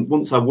then,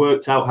 once I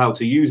worked out how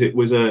to use it,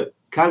 was a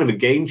kind of a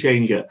game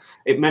changer.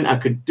 It meant I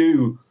could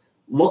do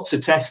lots of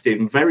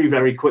testing very,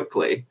 very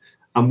quickly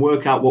and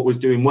work out what was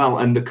doing well.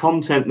 And the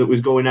content that was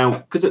going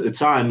out, because at the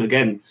time,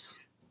 again,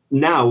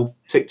 now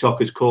TikTok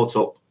has caught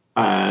up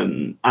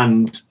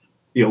and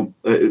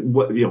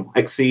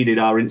exceeded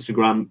our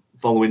Instagram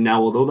following now,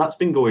 although that's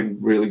been going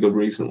really good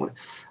recently.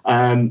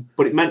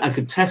 But it meant I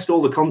could test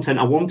all the content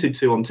I wanted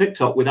to on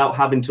TikTok without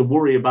having to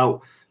worry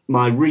about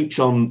my reach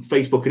on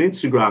Facebook and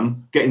Instagram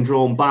getting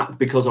drawn back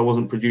because I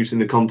wasn't producing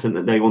the content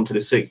that they wanted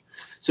to see.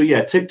 So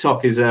yeah,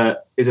 TikTok is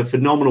a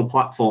phenomenal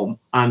platform,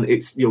 and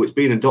it's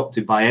being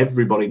adopted by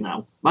everybody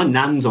now. My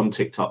nan's on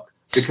TikTok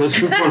because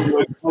one of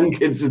my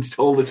grandkids has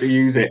told her to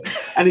use it,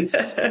 and it's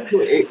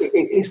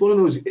one of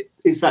those.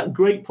 It's that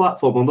great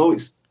platform, although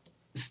it's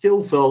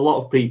still for a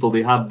lot of people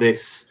they have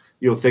this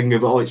thing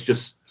of it's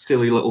just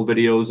silly little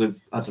videos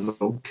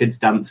of kids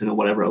dancing or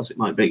whatever else it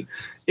might be.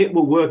 It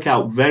will work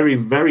out very,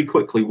 very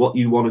quickly what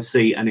you want to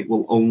see, and it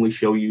will only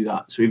show you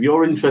that. So if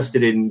you're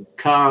interested in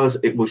cars,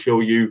 it will show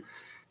you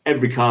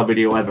every car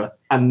video ever,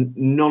 and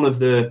none of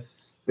the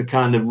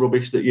kind of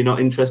rubbish that you're not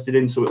interested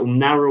in. So it will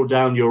narrow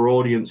down your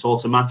audience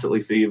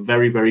automatically for you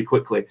very, very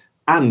quickly,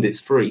 and it's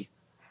free.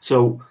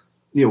 So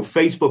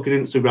Facebook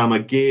and Instagram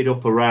are geared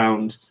up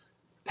around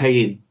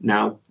paying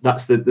now.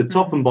 That's the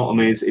top and bottom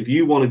is, if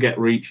you want to get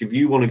reach, if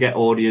you want to get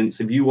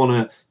audience, if you want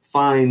to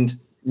find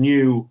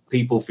new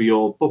people for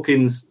your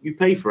bookings, you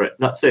pay for it.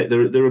 That's it.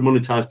 They're a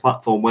monetized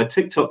platform, where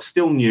TikTok's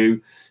still new,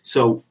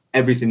 so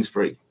everything's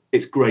free.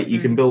 It's great. You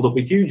can build up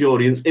a huge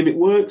audience. If it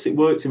works, it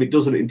works. If it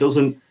doesn't, it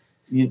doesn't.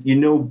 You're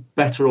no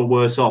better or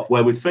worse off.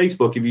 Where with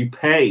Facebook, if you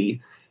pay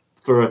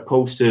for a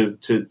post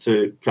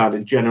to kind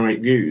of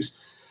generate views,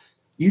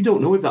 you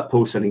don't know if that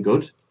post's any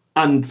good.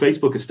 And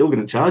Facebook is still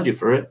going to charge you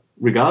for it,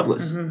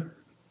 regardless.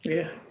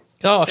 Yeah.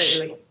 Gosh,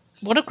 Totally.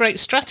 what a great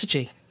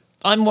strategy.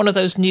 I'm one of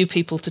those new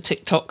people to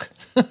TikTok.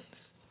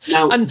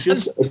 Now, on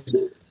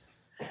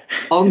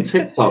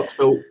TikTok,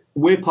 so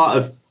we're part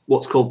of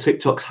what's called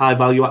TikTok's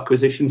high-value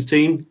acquisitions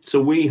team.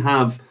 So we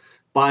have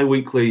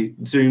bi-weekly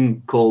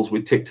Zoom calls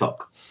with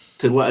TikTok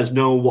to let us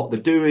know what they're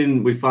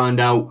doing. We find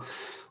out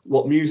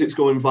what music's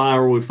going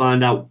viral. We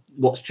find out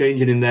what's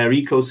changing in their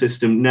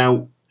ecosystem.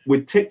 Now,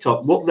 with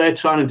TikTok, what they're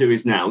trying to do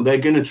is now they're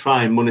going to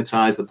try and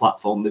monetize the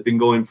platform. They've been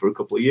going for a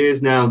couple of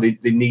years now. They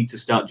need to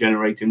start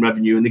generating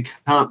revenue, and they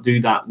can't do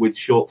that with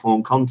short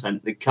form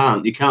content. They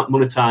can't. You can't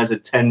monetize a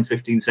 10,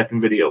 15-second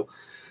video.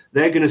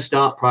 They're going to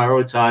start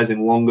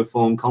prioritizing longer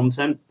form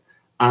content.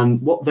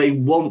 And what they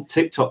want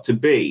TikTok to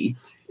be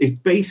is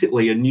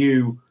basically a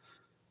new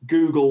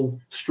Google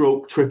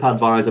stroke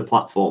TripAdvisor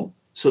platform.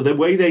 So the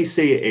way they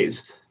see it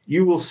is,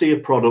 you will see a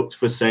product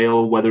for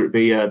sale, whether it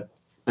be a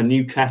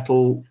new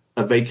kettle,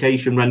 a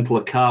vacation rental,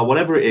 a car,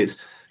 whatever it is.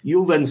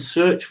 You'll then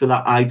search for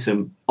that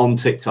item on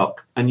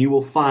TikTok, and you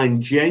will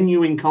find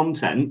genuine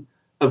content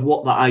of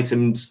what that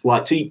item's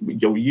like to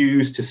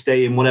use, to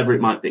stay in, whatever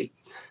it might be.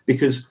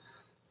 Because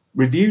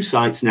review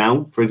sites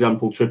now, for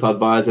example,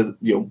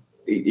 TripAdvisor,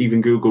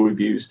 even Google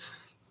reviews,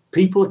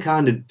 people are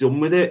kind of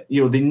done with it.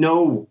 They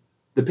know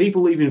the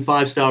people leaving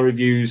 5-star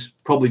reviews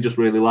probably just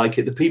really like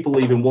it. The people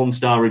leaving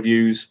 1-star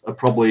reviews are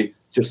probably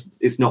just,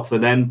 it's not for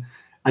them.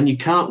 And you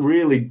can't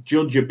really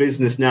judge your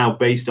business now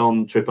based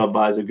on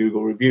TripAdvisor,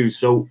 Google reviews.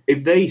 So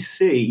if they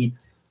see,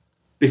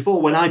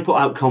 before, when I put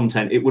out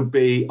content, it would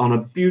be on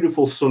a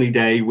beautiful sunny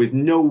day with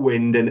no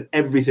wind, and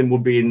everything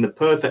would be in the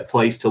perfect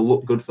place to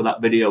look good for that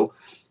video.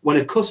 When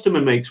a customer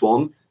makes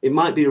one, it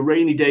might be a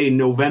rainy day in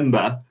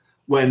November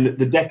when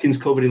the decking's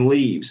covered in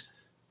leaves.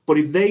 But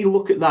if they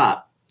look at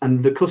that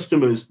and the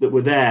customers that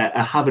were there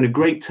are having a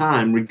great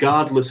time,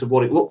 regardless of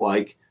what it looked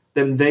like,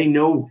 then they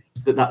know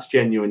that that's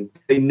genuine.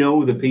 They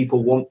know the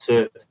people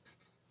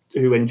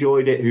who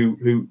enjoyed it,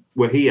 who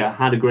were here,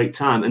 had a great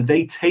time. And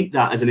they take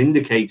that as an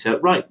indicator,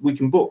 right, we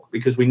can book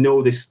because we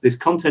know this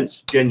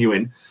content's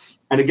genuine.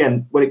 And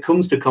again, when it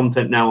comes to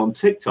content now on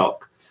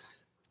TikTok,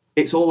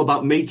 it's all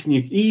about making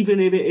you, even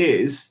if it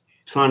is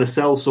trying to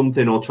sell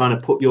something or trying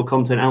to put your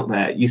content out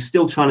there, you're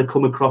still trying to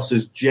come across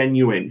as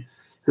genuine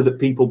so that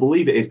people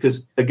believe it is.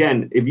 Because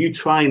again, if you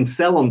try and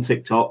sell on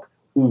TikTok,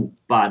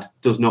 bad,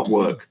 does not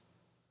work.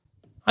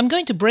 I'm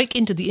going to break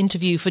into the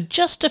interview for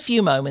just a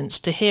few moments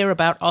to hear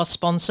about our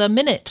sponsor,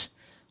 Minute.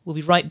 We'll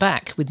be right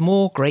back with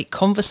more great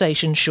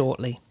conversation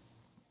shortly.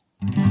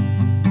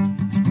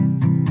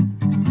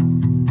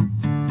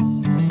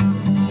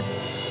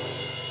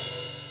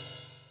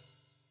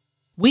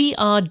 We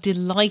are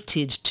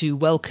delighted to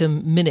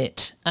welcome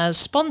Minute as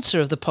sponsor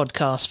of the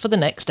podcast for the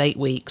next 8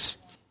 weeks.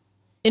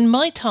 In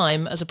my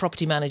time as a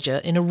property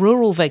manager in a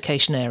rural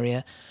vacation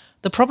area,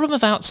 the problem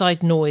of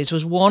outside noise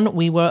was one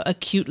we were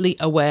acutely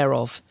aware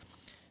of.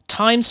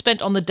 Time spent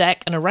on the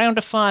deck and around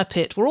a fire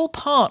pit were all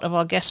part of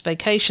our guest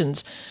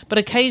vacations, but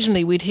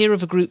occasionally we'd hear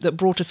of a group that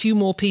brought a few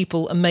more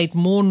people and made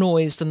more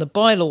noise than the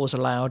bylaws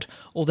allowed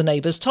or the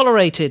neighbours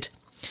tolerated.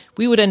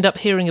 We would end up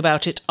hearing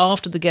about it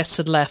after the guests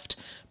had left,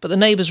 but the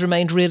neighbours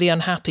remained really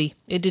unhappy.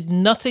 It did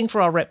nothing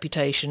for our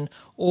reputation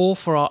or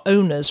for our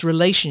owners'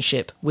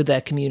 relationship with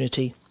their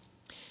community.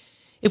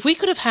 If we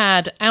could have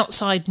had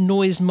outside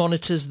noise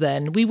monitors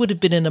then, we would have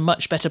been in a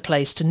much better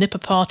place to nip a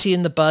party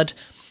in the bud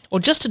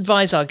or just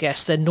advise our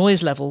guests their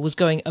noise level was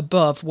going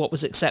above what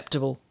was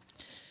acceptable.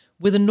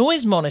 With a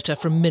noise monitor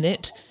from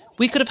Minute,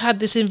 we could have had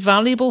this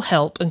invaluable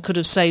help and could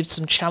have saved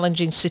some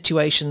challenging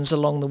situations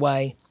along the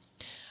way.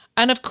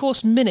 And of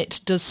course, Minute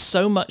does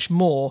so much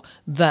more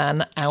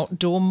than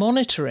outdoor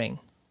monitoring.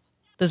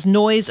 There's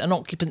noise and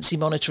occupancy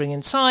monitoring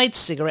inside,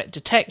 cigarette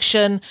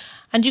detection,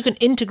 and you can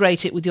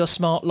integrate it with your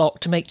smart lock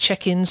to make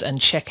check-ins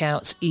and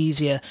check-outs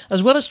easier,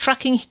 as well as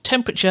tracking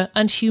temperature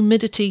and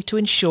humidity to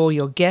ensure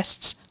your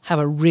guests have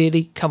a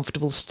really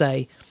comfortable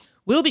stay.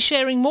 We'll be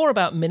sharing more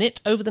about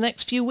Minute over the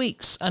next few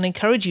weeks and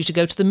encourage you to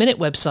go to the Minute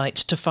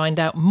website to find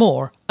out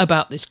more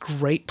about this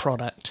great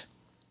product.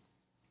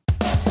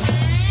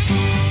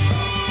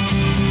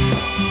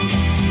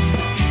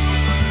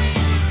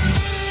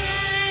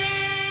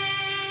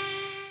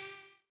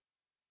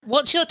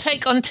 What's your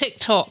take on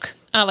TikTok,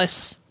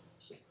 Alice?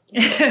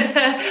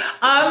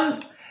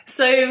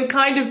 So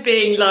kind of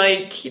being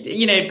like, doing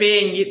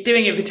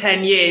it for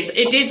 10 years,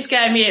 it did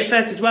scare me at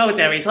first as well,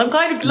 Derry. So I'm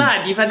kind of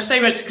glad you've had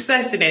so much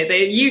success in it that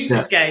it used to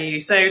scare you.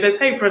 So there's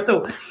hope for us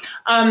all.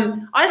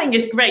 I think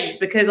it's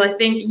great because I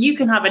think you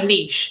can have a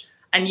niche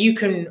and you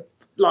can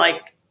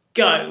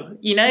go.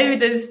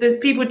 There's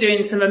people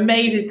doing some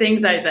amazing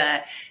things out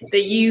there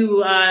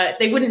that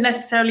they wouldn't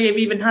necessarily have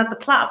even had the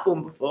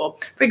platform before.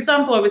 For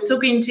example, I was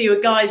talking to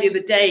a guy the other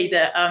day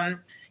that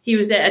he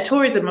was at a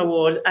tourism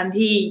award, and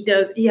he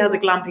has a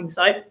glamping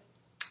site,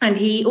 and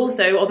he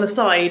also on the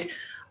side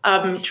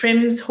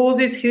trims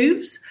horses'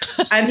 hooves.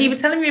 And he was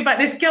telling me about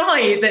this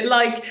guy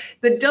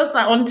that does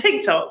that on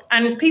TikTok,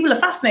 and people are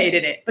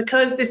fascinated in it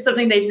because there's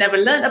something they've never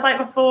learned about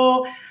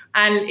before.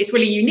 And it's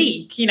really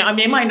unique.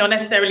 It might not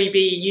necessarily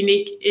be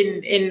unique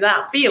in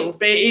that field,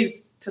 but it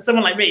is to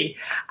someone like me.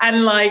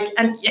 And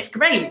it's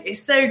great.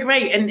 It's so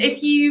great. And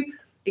if you,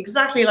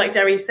 exactly like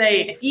Derry's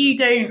saying, if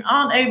you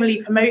aren't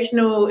overly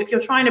promotional, if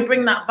you're trying to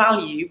bring that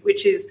value,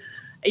 which is,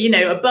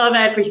 above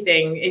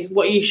everything, is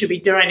what you should be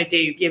trying to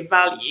do, give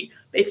value.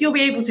 But if you'll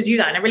be able to do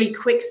that in a really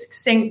quick,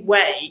 succinct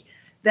way,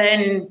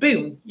 then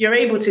boom, you're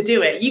able to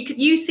do it.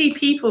 You see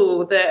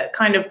people that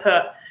kind of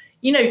put,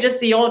 just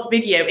the odd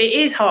video. It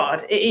is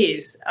hard, it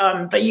is.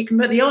 But you can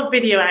put the odd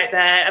video out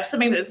there of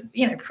something that's,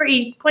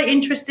 quite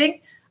interesting,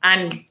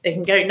 and they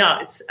can go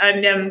nuts.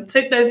 And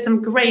so there's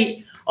some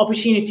great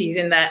opportunities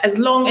in there, as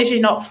long as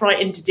you're not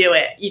frightened to do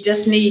it. You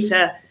just need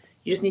to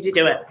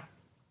do it.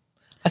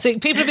 I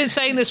think people have been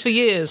saying this for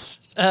years.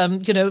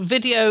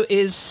 Video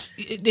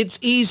it's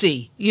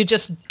easy. You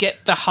just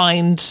get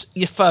behind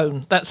your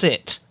phone. That's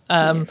it.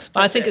 But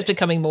I think it's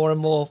becoming more and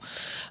more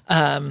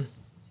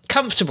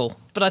comfortable.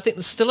 But I think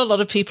there's still a lot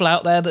of people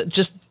out there that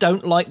just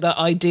don't like that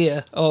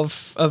idea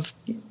of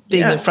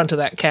being in front of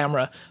that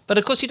camera. But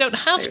of course, you don't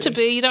have to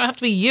be. You don't have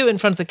to be you in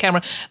front of the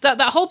camera. That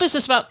whole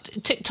business about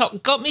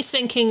TikTok got me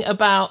thinking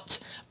about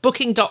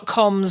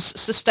Booking.com's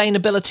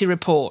sustainability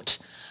report.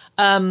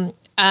 And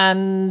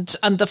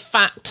the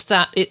fact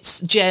that it's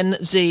Gen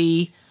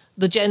Z,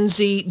 the Gen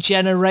Z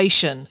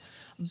generation,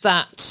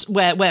 that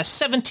where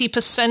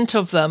 70%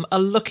 of them are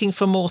looking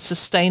for more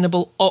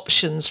sustainable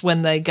options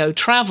when they go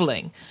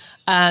traveling,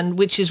 and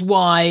which is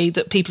why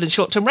that people in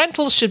short-term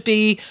rentals should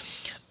be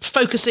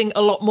focusing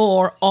a lot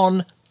more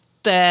on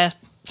their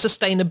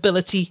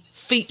sustainability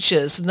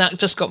features. And that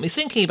just got me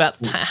thinking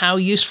about how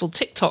useful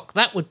TikTok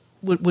that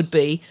would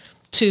be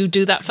to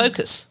do that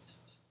focus.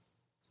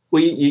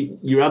 Well,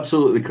 you're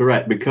absolutely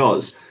correct,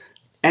 because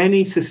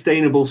any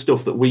sustainable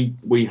stuff that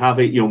we have,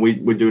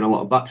 we're doing a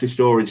lot of battery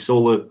storage,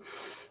 solar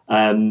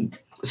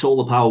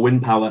power,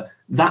 wind power.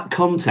 That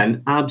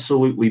content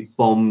absolutely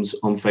bombs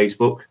on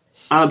Facebook.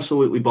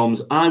 Absolutely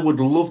bombs. I would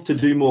love to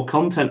do more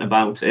content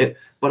about it,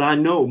 but I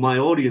know my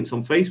audience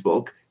on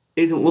Facebook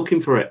isn't looking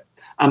for it.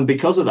 And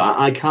because of that,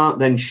 I can't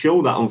then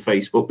show that on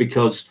Facebook,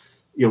 because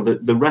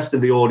the rest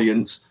of the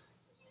audience,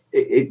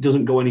 it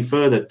doesn't go any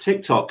further.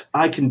 TikTok,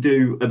 I can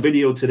do a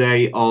video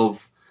today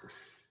of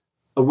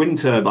a wind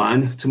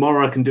turbine.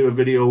 Tomorrow I can do a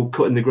video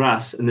cutting the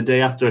grass, and the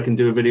day after I can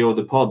do a video of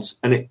the pods.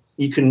 And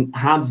you can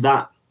have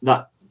that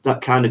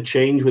kind of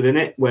change within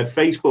it, where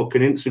Facebook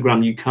and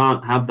Instagram, you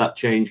can't have that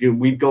change.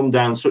 We've gone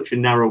down such a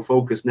narrow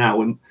focus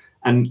now,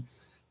 and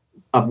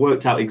I've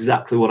worked out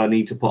exactly what I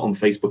need to put on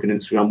Facebook and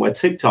Instagram, where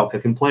TikTok, I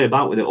can play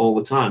about with it all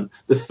the time.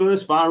 The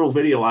first viral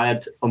video I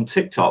had on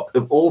TikTok,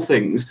 of all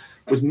things,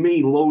 was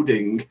me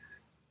loading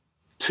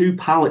 2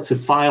 pallets of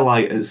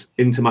firelighters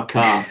into my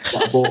car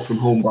that I bought from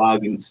Home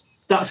Bargains.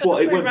 That's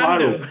what it went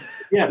viral.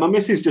 Yeah, my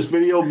missus just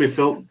videoed me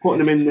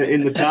putting them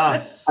in the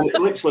car, and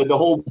literally the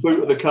whole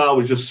boot of the car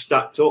was just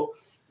stacked up,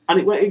 and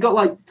it got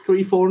like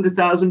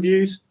 300,000-400,000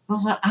 views. I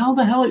was like, how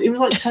the hell? It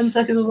was like 10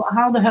 seconds. I was like,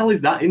 how the hell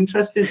is that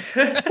interesting?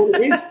 But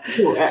it is,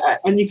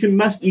 and you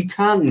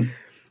can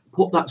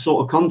put that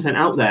sort of content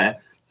out there,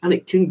 and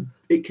it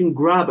can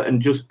grab and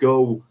just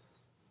go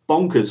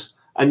bonkers,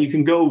 and you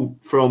can go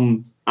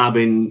from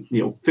having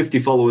 50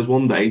 followers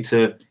one day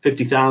to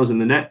 50,000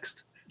 the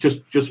next,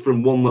 just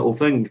from one little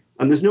thing.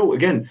 And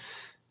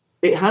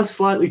it has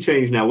slightly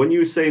changed now. When you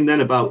were saying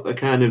then about a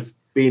kind of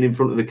being in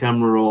front of the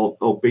camera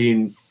or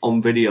being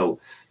on video,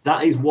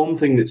 that is one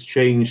thing that's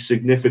changed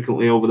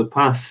significantly over the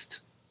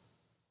past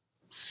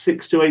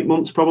 6 to 8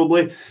 months,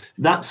 probably.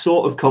 That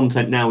sort of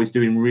content now is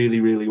doing really,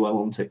 really well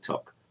on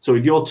TikTok. So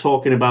if you're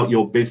talking about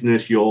your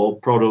business, your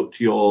product,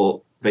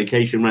 your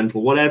vacation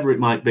rental, whatever it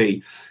might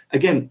be,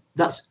 again,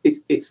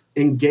 it's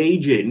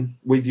engaging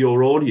with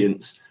your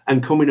audience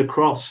and coming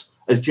across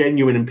as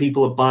genuine, and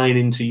people are buying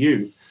into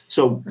you.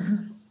 So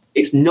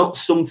it's not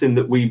something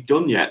that we've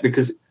done yet,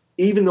 because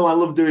even though I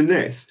love doing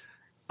this,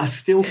 I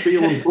still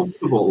feel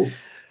uncomfortable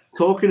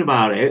talking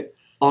about it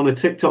on a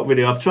TikTok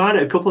video. I've tried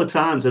it a couple of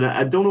times, and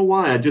I don't know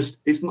why.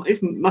 It's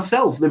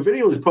myself. The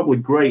video is probably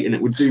great and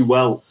it would do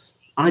well.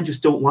 I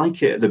just don't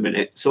like it at the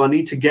minute. So I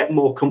need to get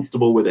more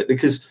comfortable with it,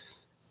 because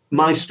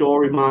my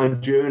story, my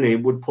journey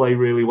would play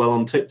really well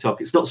on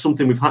TikTok. It's not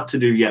something we've had to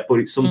do yet, but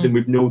it's something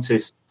we've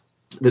noticed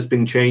that's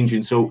been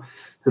changing. So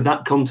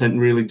that content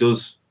really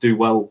does do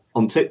well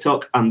on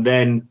TikTok, and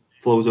then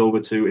flows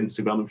over to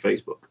Instagram and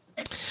Facebook.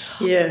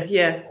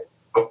 Yeah.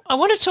 I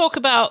want to talk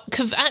about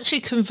actually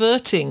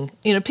converting,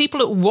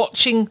 people are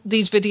watching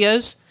these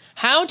videos.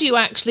 How do you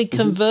actually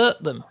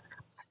convert them?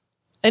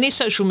 any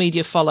social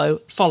media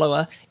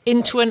follower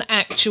into an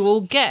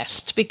actual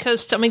guest,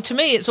 because to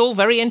me it's all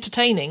very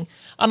entertaining,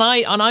 and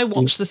I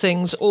watch the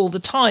things all the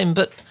time,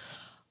 but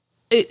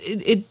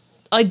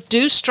I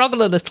do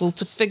struggle a little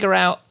to figure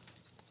out,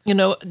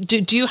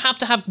 do you have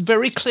to have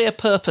very clear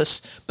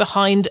purpose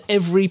behind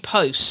every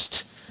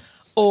post,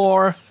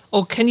 or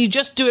can you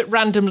just do it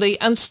randomly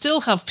and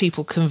still have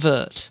people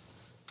convert?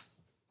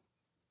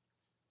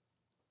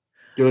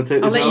 Do you want to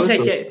take this? I'll let you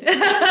take it.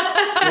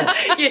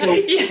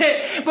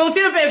 Yeah. We'll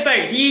do a bit of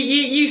both.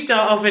 You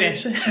start, I'll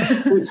finish.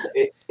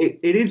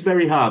 It is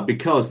very hard,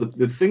 because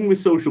the thing with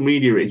social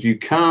media is you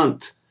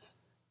can't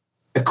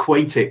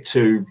equate it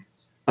to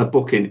a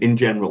booking in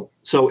general.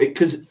 So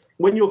because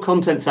when your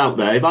content's out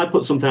there, if I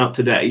put something out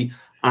today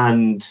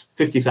and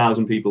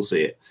 50,000 people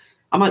see it,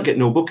 I might get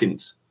no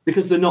bookings,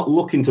 because they're not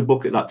looking to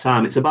book at that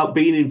time. It's about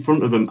being in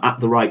front of them at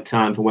the right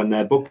time for when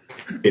they're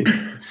booking.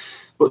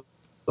 But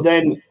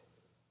then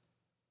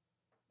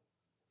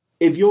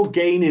if you're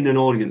gaining an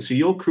audience, so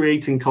you're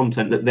creating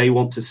content that they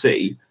want to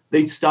see,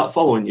 they start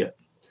following you.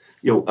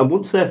 And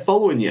once they're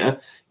following you,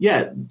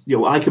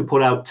 I could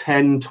put out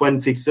 10,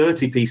 20,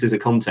 30 pieces of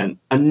content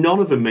and none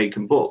of them make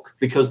them book,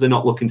 because they're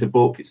not looking to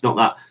book. It's not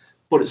that.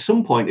 But at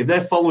some point, if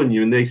they're following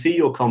you and they see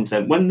your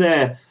content, when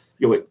they're,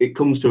 it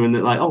comes to them and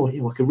they're like,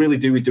 I could really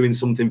do with doing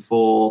something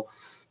for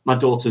my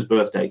daughter's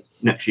birthday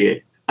next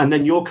year. And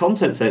then your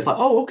content's there. It's like,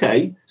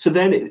 okay. So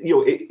then,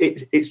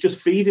 it's just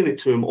feeding it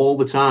to them all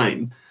the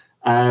time.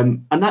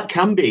 And that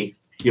can be,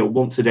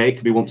 once a day, it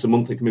can be once a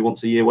month, it can be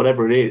once a year,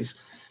 whatever it is.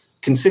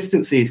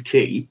 Consistency is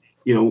key.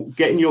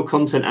 Getting your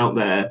content out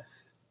there,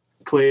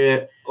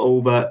 clear,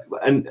 over,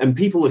 and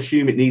people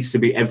assume it needs to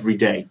be every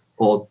day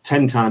or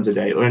 10 times a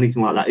day or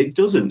anything like that. It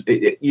doesn't.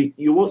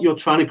 What you're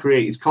trying to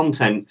create is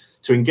content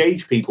to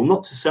engage people,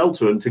 not to sell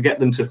to them, to get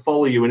them to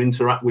follow you and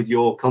interact with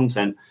your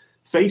content.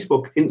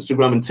 Facebook,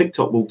 Instagram, and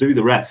TikTok will do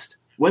the rest.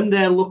 When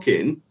they're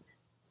looking,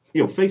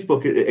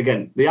 Facebook,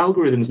 again, the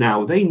algorithms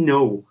now, they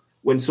know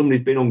when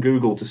somebody's been on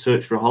Google to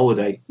search for a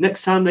holiday.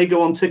 Next time they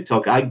go on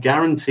TikTok, I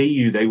guarantee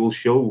you they will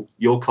show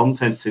your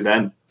content to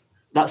them.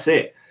 That's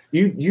it.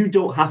 You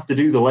don't have to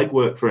do the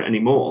legwork for it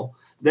anymore.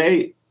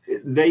 They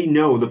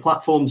know, the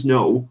platforms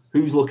know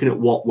who's looking at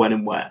what, when,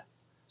 and where.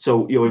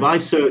 So, if I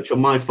search on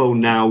my phone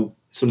now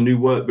some new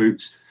work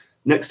boots,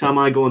 next time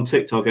I go on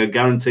TikTok, I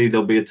guarantee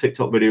there'll be a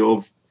TikTok video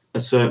of a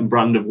certain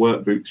brand of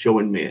work boots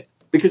showing me it,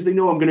 because they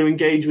know I'm going to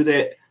engage with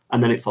it,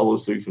 and then it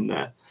follows through from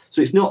there.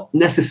 So it's not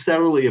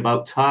necessarily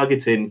about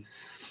targeting,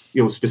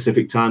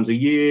 specific times a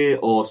year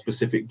or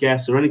specific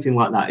guests or anything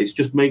like that. It's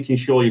just making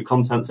sure your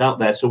content's out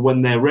there, so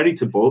when they're ready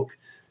to book,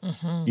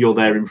 you're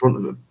there in front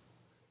of them.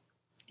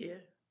 Yeah,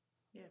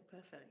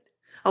 perfect.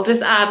 I'll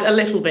just add a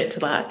little bit to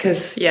that,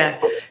 because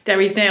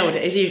Derry's nailed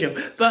it as usual.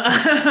 But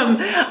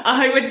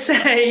I would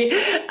say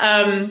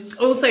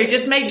also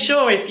just make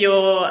sure if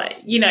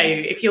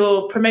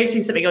you're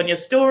promoting something on your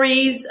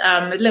stories,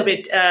 a little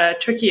bit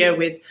trickier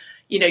with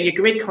your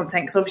grid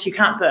content, because obviously you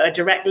can't put a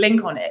direct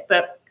link on it,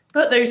 but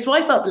put those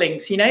swipe up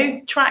links,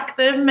 track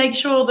them, make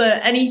sure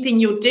that anything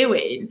you're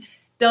doing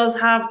does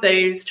have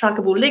those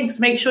trackable links.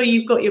 Make sure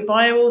you've got your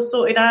bio all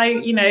sorted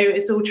out,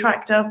 it's all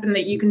tracked up, and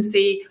that you can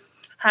see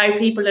how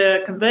people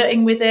are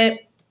converting with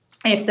it.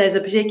 If there's a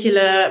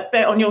particular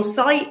bit on your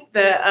site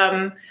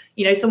that,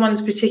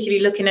 someone's particularly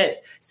looking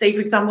at, say,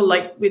 for example,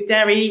 like with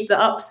Derry, the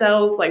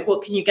upsells, like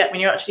what can you get when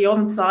you're actually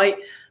on site?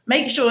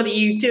 Make sure that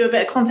you do a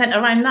bit of content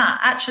around that.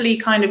 Actually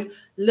kind of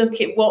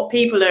look at what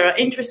people are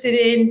interested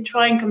in,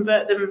 try and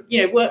convert them,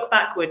 work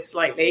backwards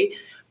slightly.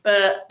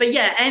 But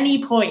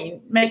any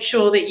point, make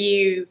sure that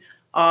you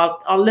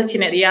are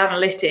looking at the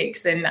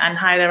analytics and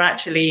how they're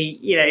actually,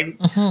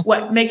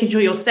 making sure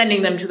you're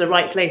sending them to the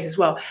right place as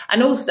well.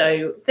 And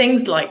also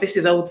things like, this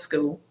is old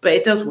school, but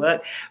it does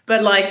work.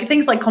 But like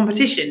things like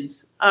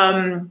competitions,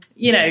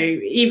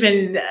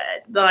 even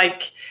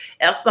like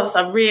that's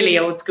a really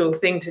old school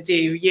thing to do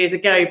years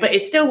ago, but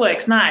it still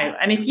works now.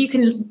 And if you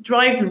can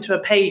drive them to a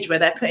page where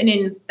they're putting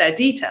in their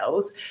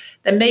details,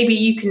 then maybe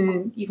you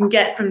can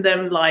get from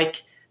them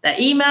like their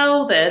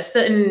email, their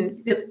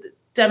certain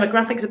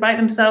demographics about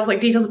themselves, like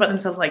details about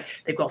themselves, like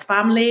they've got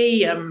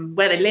family,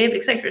 where they live,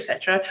 etc.,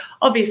 etc.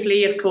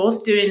 Obviously, of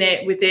course, doing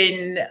it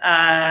within,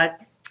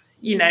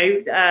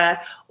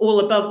 all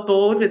above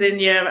board within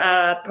your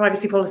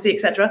privacy policy,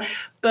 etc.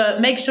 But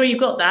make sure you've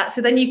got that,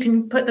 so then you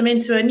can put them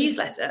into a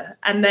newsletter,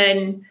 and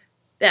then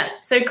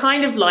so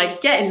kind of like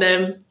getting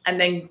them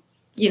and then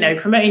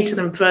promoting to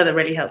them further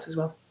really helps as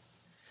well.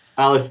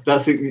 Alice,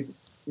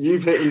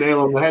 you've hit the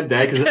nail on the head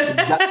there, because that's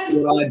exactly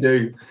what I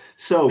do.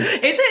 So is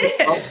it?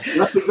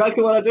 That's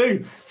exactly what I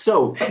do.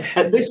 So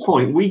at this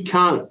point, we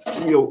can't,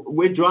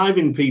 we're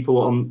driving people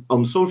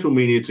on social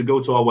media to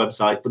go to our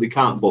website, but they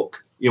can't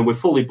book. We're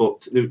fully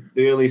booked. The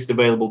earliest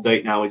available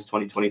date now is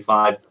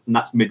 2025, and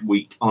that's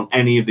midweek on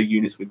any of the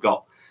units we've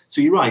got.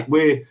 So you're right,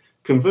 we're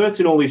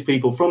converting all these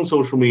people from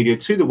social media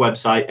to the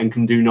website and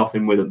can do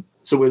nothing with them.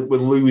 So we're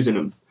losing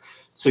them.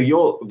 So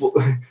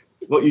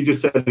what you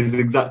just said is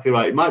exactly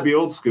right. It might be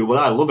old school, but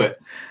I love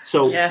it.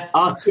 So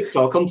our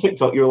TikTok, on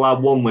TikTok, you're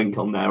allowed one link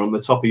on there on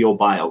the top of your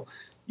bio.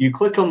 You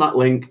click on that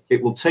link,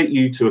 it will take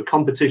you to a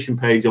competition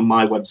page on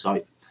my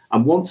website.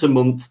 And once a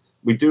month,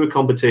 we do a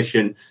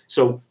competition.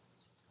 So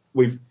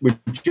we've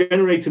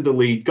generated the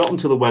lead, got them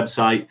to the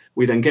website.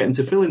 We then get them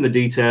to fill in the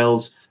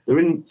details. They're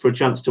in for a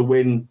chance to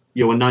win,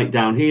 a night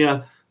down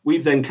here.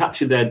 We've then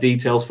captured their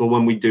details for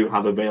when we do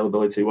have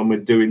availability, when we're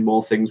doing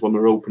more things, when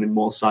we're opening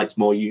more sites,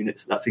 more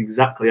units. That's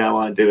exactly how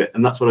I do it.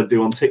 And that's what I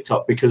do on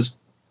TikTok because,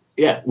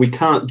 we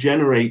can't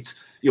generate,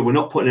 we're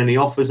not putting any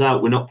offers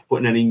out. We're not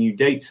putting any new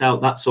dates out,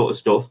 that sort of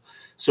stuff.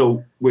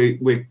 So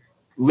we're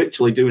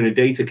literally doing a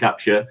data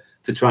capture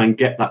to try and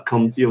get that,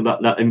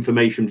 that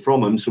information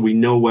from them so we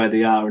know where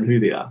they are and who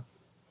they are.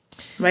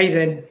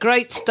 Amazing.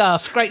 Great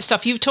stuff.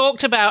 You've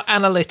talked about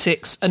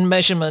analytics and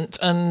measurement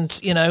and,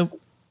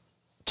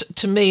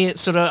 to me,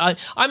 it's sort of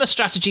I'm a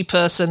strategy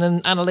person,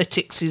 and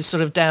analytics is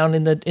sort of down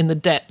in the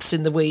depths,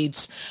 in the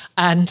weeds,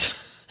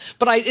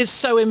 but it's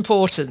so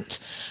important.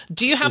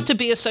 Do you have to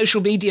be a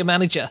social media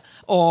manager,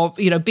 or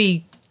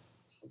be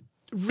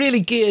really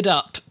geared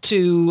up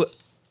to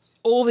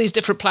all these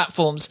different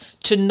platforms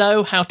to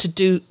know how to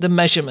do the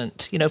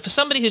measurement? For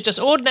somebody who's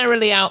just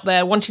ordinarily out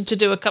there wanting to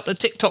do a couple of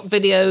TikTok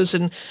videos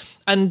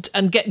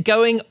and get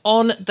going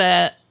on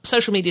their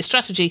social media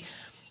strategy,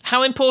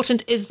 how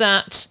important is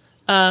that?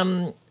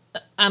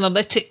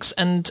 Analytics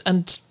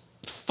and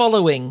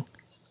following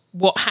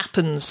what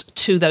happens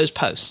to those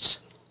posts.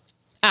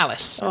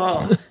 Alice.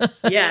 Oh,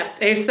 yeah.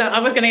 I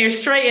was going to go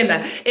straight in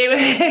there.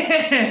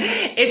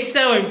 It's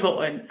so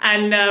important.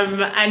 And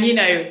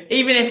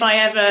even if I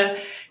ever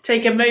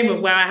take a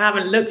moment where I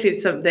haven't looked at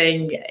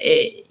something,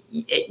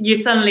 you're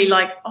suddenly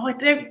like, I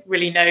don't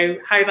really know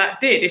how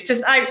that did. It's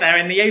just out there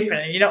in the open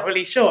and you're not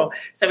really sure.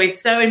 So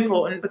it's so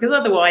important because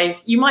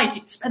otherwise you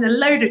might spend a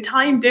load of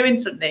time doing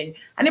something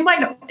and it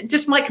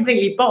might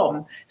completely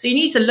bomb. So you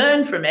need to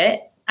learn from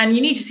it and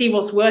you need to see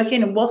what's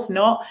working and what's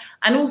not.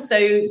 And also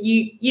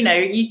you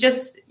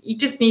just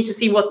need to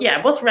see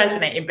what's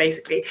resonating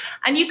basically.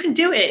 And you can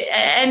do it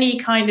at any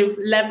kind of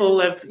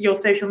level of your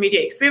social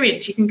media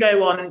experience. You can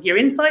go on your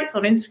insights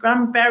on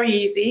Instagram, very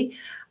easy.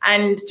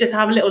 And just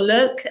have a little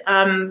look.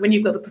 When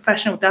you've got the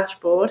professional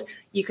dashboard,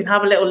 you can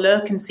have a little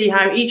look and see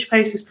how each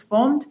post has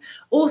performed.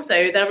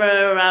 Also, there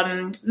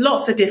are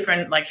lots of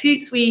different, like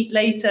Hootsuite,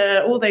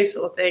 Later, all those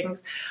sort of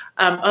things.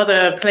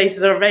 Other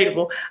places are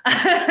available,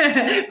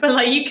 but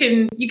like you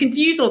can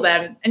use all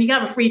them, and you can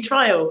have a free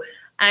trial.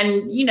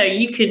 And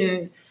you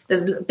can.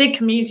 There's a big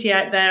community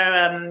out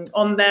there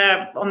on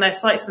their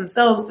sites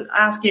themselves,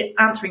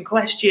 answering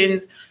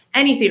questions,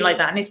 anything like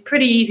that. And it's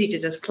pretty easy to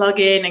just plug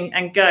in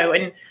and go.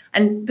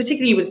 And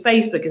particularly with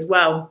Facebook as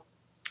well,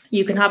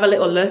 you can have a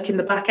little look in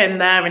the back end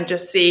there and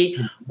just see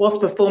what's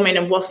performing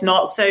and what's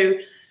not. So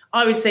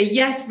I would say,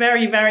 yes,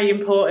 very, very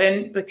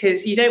important,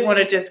 because you don't want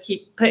to just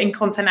keep putting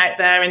content out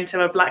there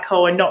into a black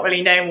hole and not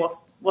really knowing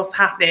what's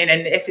happening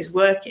and if it's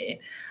working.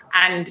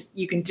 And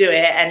you can do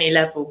it at any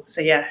level. So,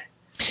 yeah.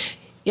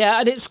 Yeah,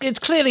 and it's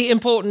clearly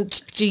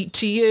important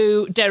to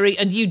you, Derry,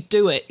 and you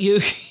do it.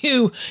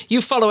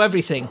 You follow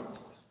everything.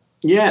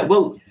 Yeah,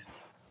 well,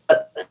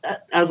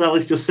 as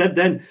Alice just said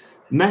then,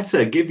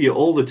 Meta give you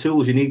all the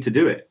tools you need to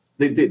do it.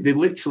 They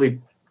literally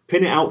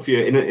pin it out for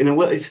you in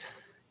a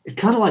it's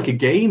kind of like a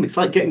game. It's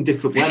like getting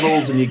different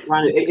levels, and you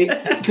kind of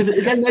because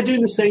again they're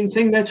doing the same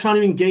thing. They're trying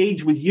to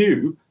engage with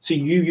you, so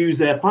you use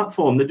their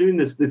platform. They're doing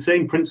the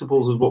same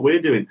principles as what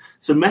we're doing.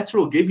 So Meta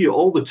will give you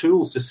all the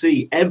tools to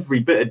see every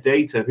bit of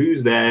data,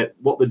 who's there,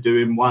 what they're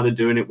doing, why they're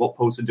doing it, what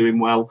posts are doing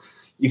well.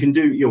 You can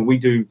do, we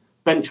do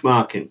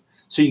benchmarking.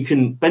 So you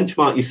can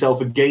benchmark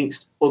yourself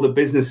against other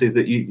businesses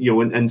that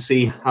and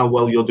see how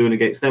well you're doing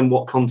against them,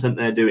 what content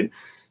they're doing.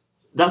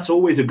 That's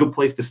always a good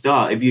place to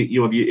start. If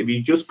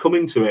you just come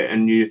into it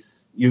and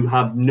you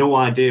have no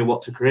idea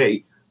what to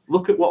create,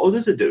 look at what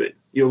others are doing.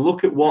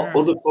 Look at what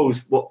other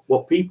posts,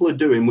 what people are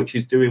doing, which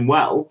is doing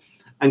well,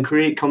 and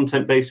create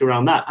content based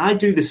around that. I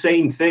do the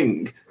same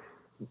thing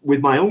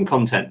with my own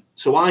content.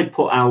 So I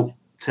put out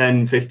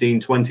 10, 15,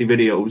 20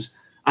 videos,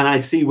 and I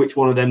see which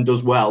one of them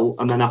does well,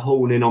 and then I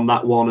hone in on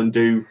that one and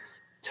do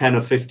 10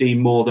 or 15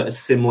 more that are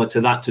similar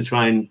to that to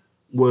try and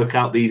work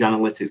out these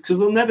analytics, because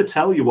they'll never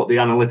tell you what the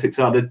analytics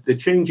are. They're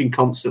changing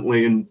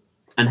constantly,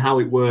 and how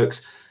it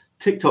works.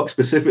 TikTok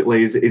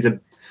specifically is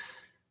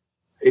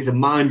a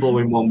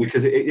mind-blowing one,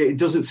 because it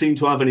doesn't seem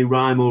to have any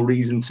rhyme or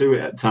reason to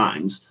it at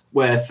times,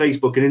 where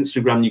Facebook and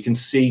Instagram, you can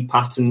see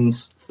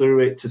patterns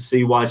through it to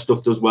see why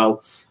stuff does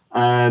well.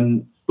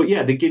 But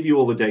yeah, they give you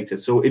all the data.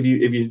 So if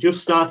you're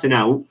just starting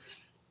out,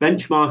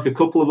 benchmark a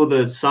couple of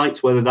other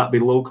sites, whether that be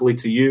locally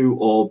to you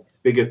or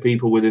bigger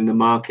people within the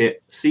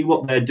market, see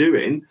what they're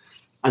doing,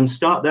 and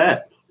start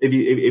there. If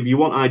you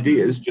want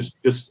ideas,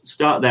 just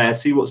start there,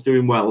 see what's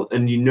doing well,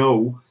 and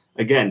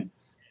again,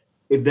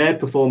 if they're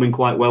performing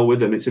quite well with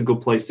them, it's a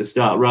good place to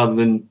start rather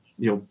than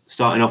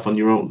starting off on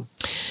your own.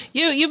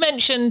 You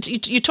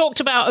mentioned you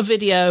talked about a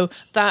video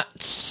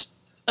that's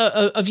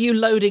of you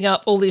loading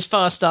up all these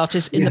fire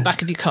starters in the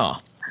back of your car.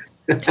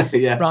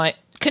 Yeah. Right.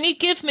 Can you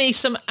give me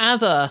some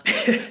other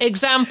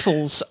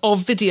examples of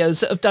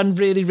videos that have done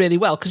really, really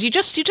well? Because you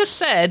just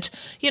said,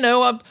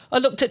 I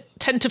looked at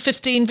 10 to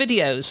 15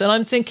 videos, and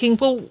I'm thinking,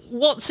 well,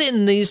 what's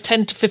in these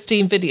 10 to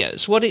 15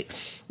 videos?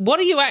 What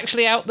are you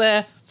actually out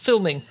there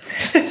filming?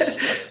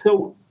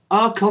 So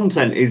our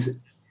content is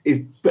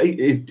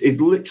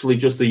literally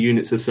just the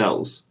units of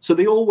cells. So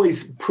they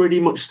always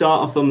pretty much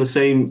start off on the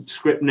same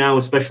script now,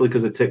 especially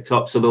because of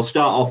TikTok. So they'll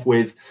start off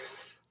with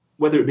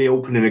whether it be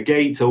opening a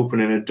gate,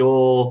 opening a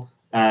door,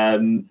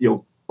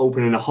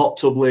 opening a hot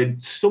tub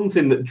lid,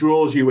 something that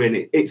draws you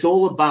in. It's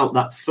all about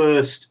that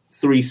first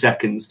 3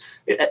 seconds,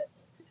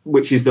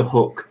 which is the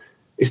hook.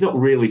 It's not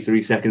really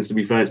 3 seconds, to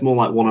be fair. It's more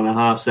like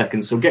 1.5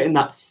 seconds. So getting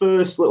that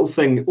first little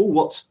thing,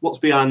 what's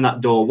behind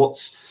that door?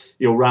 What's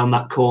around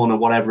that corner,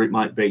 whatever it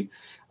might be.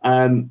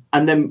 And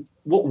then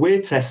what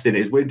we're testing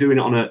is we're doing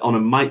it on a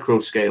micro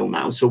scale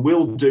now. So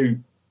we'll do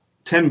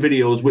 10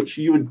 videos, which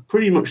you would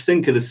pretty much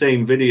think of the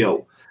same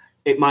video.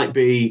 It might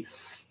be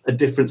a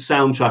different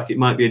soundtrack, it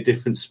might be a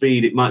different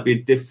speed, it might be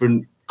a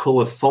different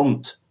color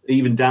font,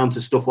 even down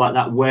to stuff like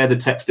that, where the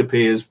text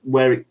appears,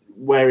 where it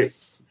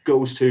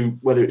goes to,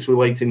 whether it's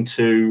relating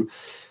to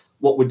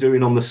what we're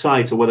doing on the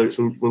site or whether it's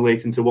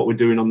relating to what we're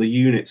doing on the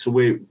unit. So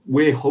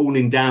we're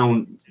honing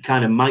down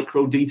kind of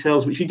micro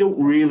details, which you don't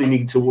really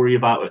need to worry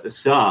about at the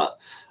start.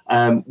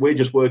 We're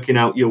just working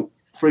out,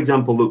 for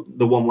example,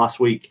 the one last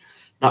week,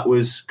 that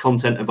was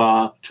content of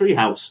our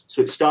treehouse.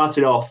 So it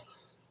started off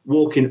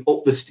walking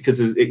up because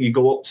you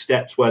go up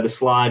steps where the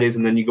slide is,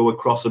 and then you go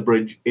across a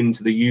bridge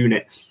into the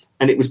unit.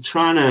 And we was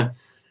trying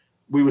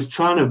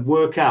to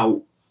work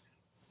out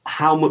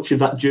how much of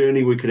that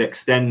journey we could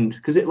extend,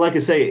 because like I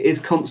say, it is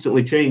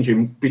constantly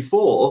changing.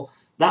 Before,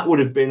 that would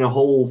have been a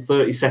whole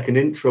 30-second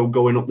intro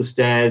going up the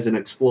stairs and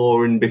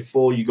exploring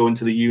before you go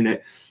into the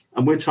unit.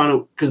 And we're trying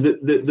to, because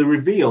the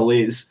reveal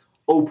is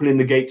opening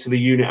the gate to the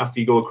unit after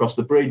you go across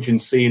the bridge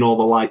and seeing all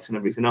the lights and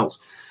everything else.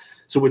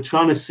 So we're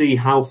trying to see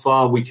how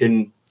far we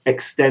can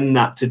extend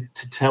that to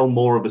tell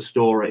more of a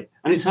story.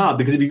 And it's hard,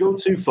 because if you go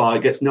too far,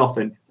 it gets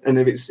nothing. And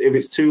if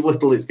it's too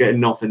little, it's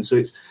getting nothing.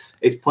 So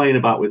it's playing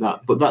about with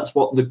that. But that's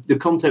what the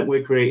content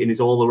we're creating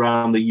is all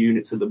around the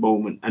units at the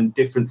moment, and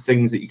different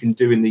things that you can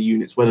do in the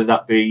units, whether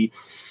that be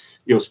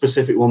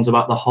specific ones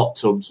about the hot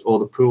tubs or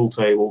the pool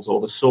tables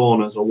or the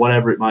saunas or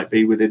whatever it might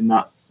be within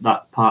that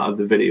part of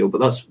the video.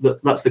 But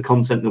that's the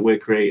content that we're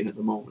creating at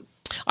the moment.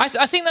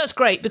 I think that's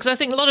great, because I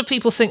think a lot of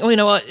people think,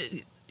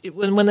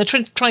 when they're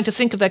trying to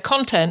think of their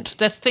content,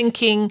 they're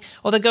thinking,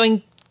 or they're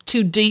going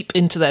too deep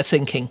into their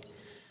thinking.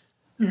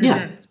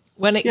 Yeah.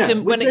 With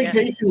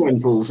vacation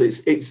rentals,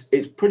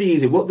 it's pretty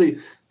easy. What the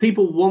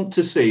people want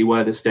to see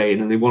where they're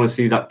staying, and they want to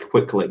see that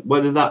quickly.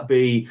 Whether that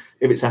be,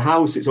 if it's a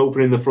house, it's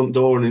opening the front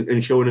door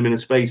and showing them in a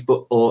space,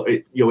 or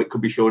it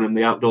could be showing them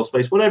the outdoor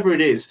space. Whatever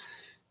it is,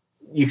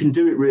 you can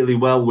do it really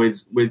well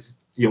with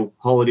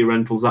holiday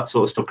rentals, that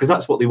sort of stuff, because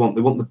that's what they want.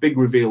 They want the big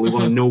reveal. They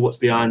want to know what's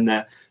behind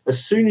there.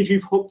 As soon as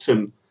you've hooked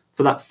them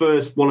for that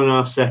first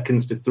 1.5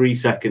 seconds to 3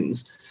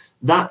 seconds,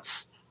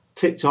 that's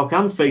TikTok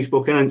and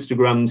Facebook and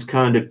Instagram's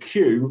kind of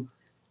cue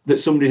that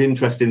somebody's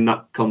interested in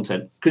that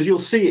content, because you'll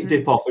see it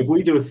dip off. If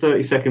we do a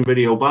 30-second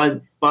video,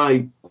 by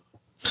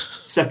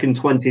second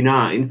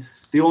 29,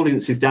 the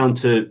audience is down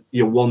to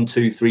 1%,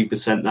 2%,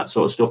 3%, that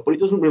sort of stuff. But it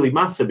doesn't really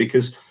matter,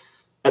 because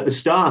at the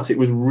start it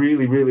was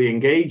really, really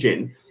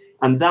engaging,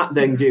 and that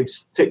then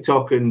gives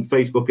TikTok and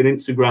Facebook and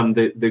Instagram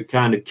the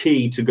kind of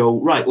key to go,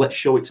 right, let's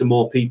show it to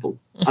more people.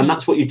 And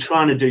that's what you're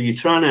trying to do.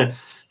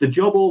 The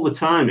job all the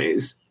time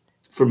is,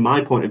 from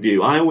my point of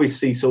view, I always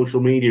see social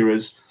media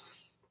as,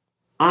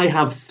 I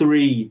have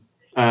three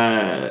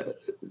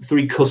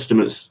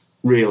customers,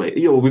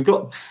 really. We've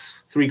got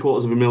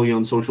 750,000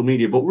 on social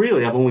media, but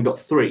really I've only got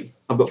 3.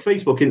 I've got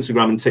Facebook,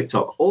 Instagram, and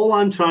TikTok. All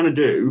I'm trying to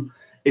do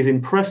is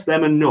impress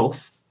them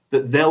enough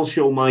that they'll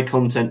show my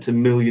content to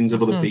millions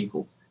of other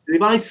people.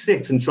 If I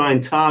sit and try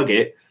and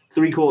target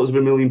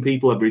 750,000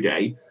 people every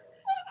day,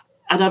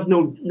 I'd have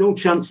no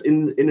chance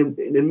in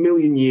a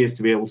million years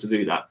to be able to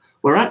do that.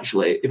 Where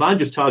actually, if I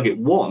just target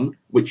one,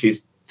 which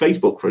is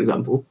Facebook, for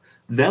example,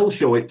 they'll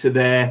show it to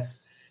their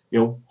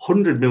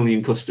 100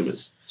 million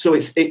customers. So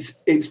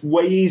it's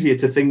way easier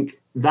to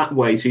think that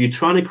way. So you're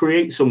trying to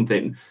create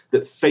something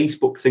that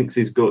Facebook thinks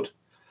is good.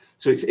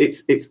 So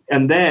it's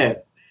and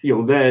their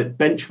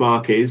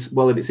benchmark is,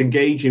 well, if it's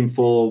engaging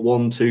for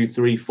 1, 2,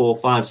 3, 4,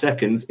 5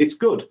 seconds, it's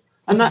good.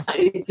 And that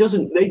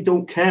they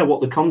don't care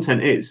what the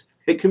content is.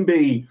 It can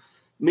be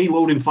me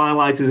loading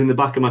firelighters in the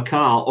back of my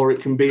car, or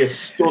it can be a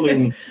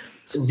stunning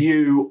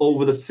view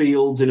over the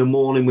fields in the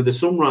morning with the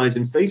sunrise.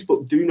 And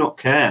Facebook do not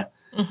care.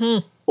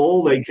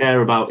 All they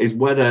care about is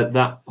whether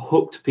that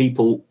hooked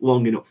people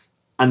long enough,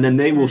 and then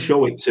they will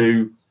show it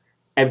to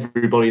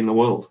everybody in the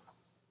world.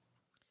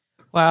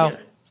 Wow. Yeah.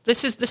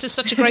 This is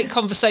such a great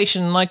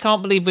conversation, and I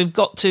can't believe we've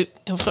got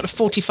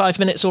 45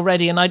 minutes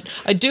already. And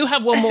I do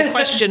have one more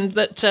question,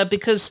 that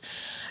because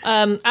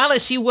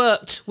Alice, you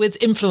worked with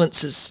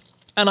influencers,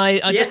 And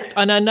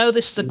I know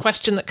this is a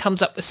question that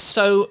comes up with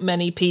so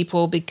many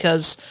people,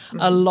 because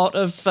a lot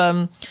of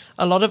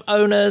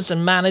owners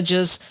and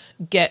managers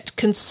get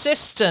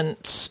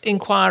consistent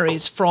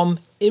inquiries from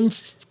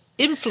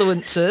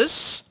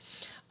influencers.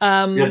 You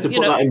have to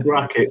put that in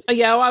brackets.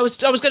 Yeah, well, I was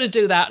going to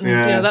do that,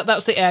 and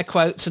that's the air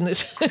quotes, and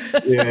it's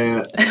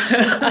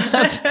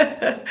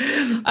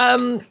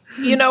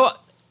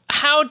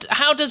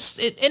how does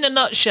it, in a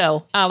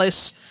nutshell,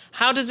 Alice?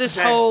 How does this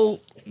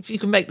whole, if you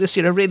can make this,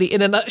 really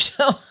in a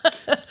nutshell,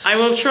 I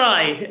will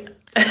try.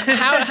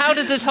 how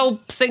does this whole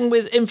thing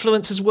with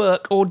influencers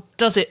work, or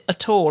does it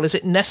at all? Is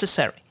it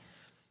necessary?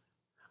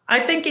 I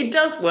think it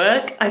does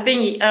work. I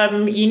think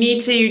you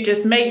need to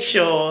just make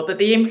sure that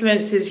the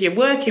influencers you're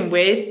working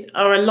with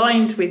are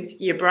aligned with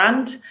your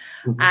brand,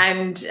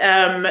 and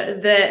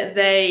that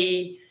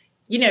they,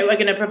 are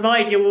going to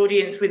provide your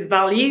audience with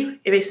value.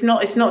 If it's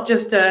not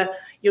just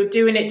you're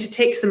doing it to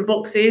tick some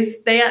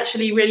boxes. They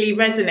actually really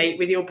resonate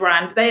with your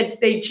brand.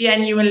 They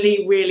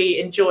genuinely really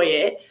enjoy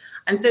it,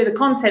 and so the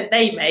content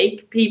they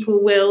make,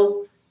 people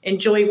will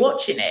enjoy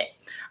watching it.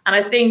 And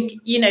I think,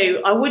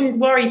 I wouldn't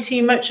worry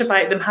too much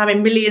about them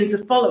having millions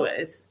of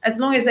followers, as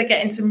long as they're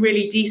getting some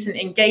really decent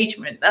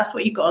engagement. That's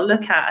what you've got to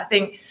look at. I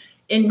think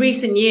in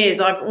recent years,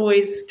 I've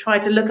always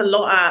tried to look a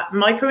lot at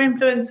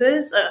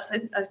micro-influencers. That's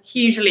a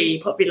hugely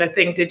popular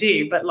thing to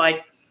do. But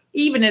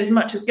even as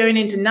much as going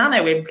into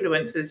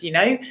nano-influencers,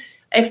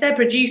 if they're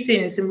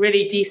producing some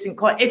really decent,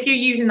 if you're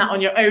using that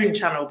on your own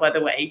channel, by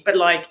the way, but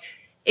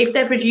if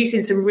they're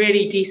producing some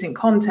really decent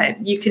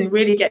content, you can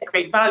really get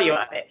great value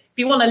out of it. If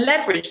you want to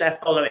leverage their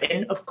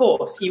following, of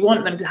course, you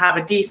want them to have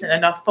a decent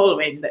enough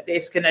following that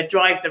it's going to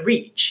drive the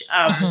reach.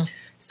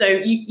 So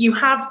you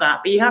have that,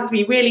 but you have to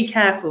be really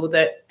careful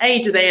that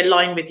A, do they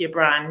align with your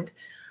brand?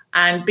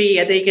 And B,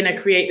 are they going to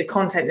create the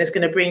content that's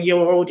going to bring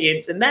your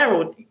audience and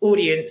their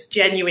audience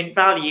genuine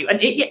value? And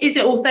is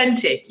it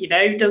authentic?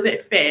 Does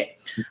it fit?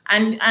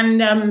 And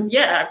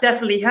I've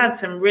definitely had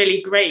some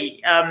really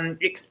great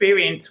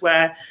experience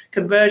where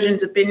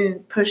conversions have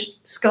been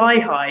pushed sky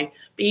high.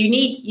 But you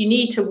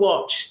need to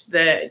watch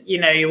that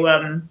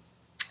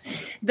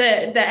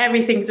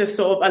everything just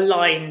sort of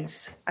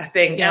aligns, I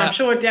think. Yeah. And I'm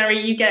sure, Derry,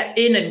 you get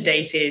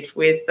inundated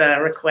with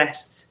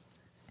requests.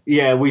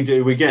 Yeah, we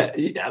do. We get,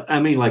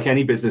 like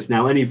any business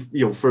now,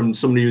 from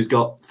somebody who's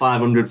got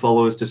 500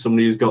 followers to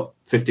somebody who's got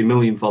 50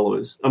 million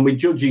followers, and we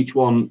judge each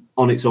one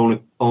on its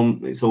own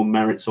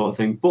merit, sort of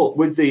thing. But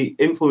with the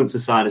influencer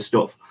side of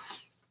stuff,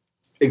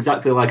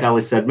 exactly like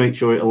Alice said, make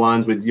sure it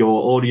aligns with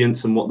your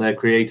audience and what they're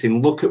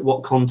creating. Look at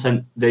what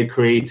content they've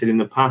created in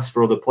the past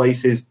for other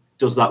places.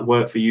 Does that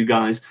work for you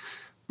guys?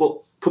 But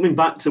coming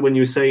back to when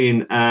you were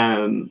saying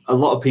a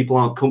lot of people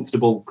aren't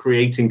comfortable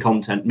creating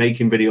content,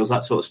 making videos,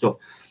 that sort of stuff.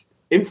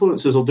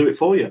 Influencers will do it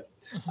for you.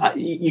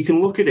 You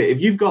can look at it. If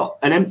you've got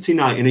an empty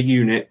night in a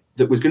unit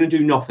that was going to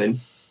do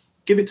nothing,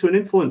 give it to an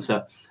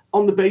influencer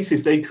on the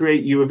basis they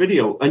create you a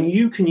video, and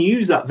you can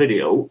use that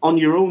video on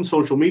your own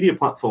social media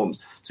platforms.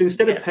 So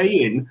instead of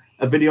paying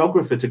a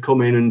videographer to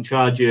come in and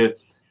charge you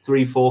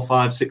 £300, £400,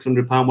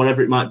 £500, £600,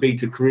 whatever it might be,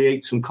 to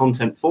create some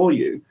content for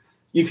you,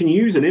 you can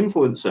use an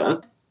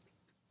influencer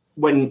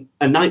when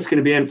a night's going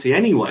to be empty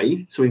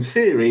anyway. So in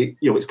theory,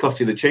 it's cost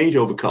you the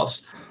changeover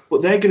cost.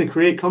 But they're going to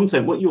create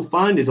content. What you'll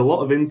find is a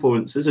lot of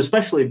influencers,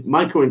 especially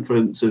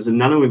micro-influencers and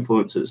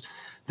nano-influencers,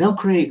 they'll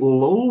create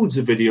loads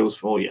of videos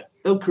for you.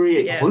 They'll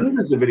create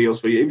hundreds of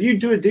videos for you. If you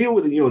do a deal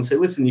with and say,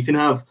 listen, you can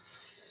have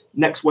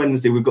next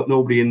Wednesday, we've got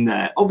nobody in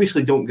there.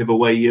 Obviously, don't give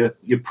away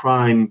your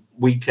prime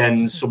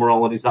weekends, summer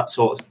holidays, that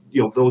sort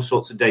of, those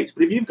sorts of dates.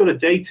 But if you've got a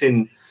date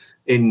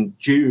in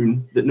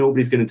June that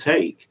nobody's going to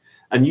take,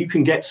 and you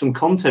can get some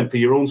content for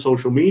your own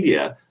social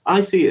media,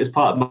 I see it as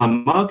part of my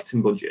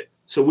marketing budget.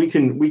 So we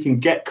can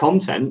get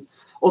content,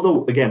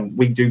 although, again,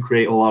 we do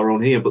create all our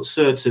own here, but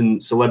certain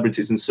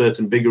celebrities and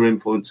certain bigger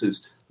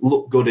influencers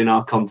look good in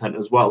our content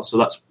as well. So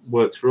that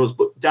works for us.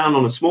 But down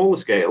on a smaller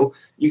scale,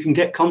 you can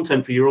get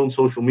content for your own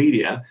social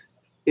media,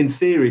 in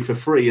theory, for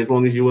free, as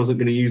long as you wasn't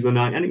going to use the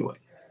night anyway.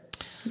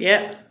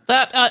 Yeah.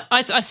 That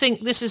I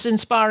think this is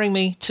inspiring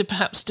me to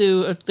perhaps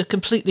do a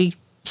completely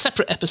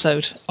separate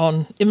episode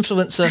on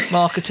influencer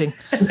marketing,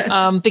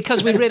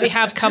 because we really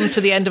have come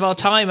to the end of our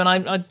time,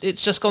 and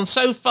it's just gone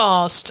so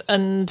fast,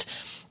 and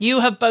you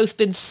have both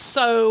been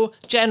so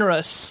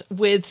generous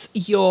with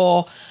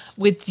your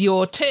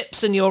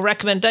tips and your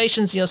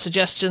recommendations and your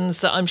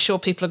suggestions that I'm sure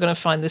people are going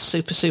to find this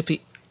super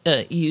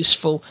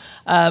useful.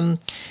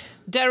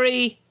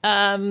 Derry,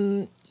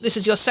 this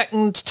is your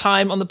second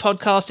time on the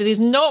podcast. It is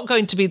not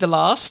going to be the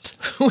last.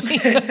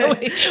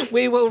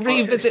 we will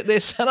revisit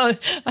this,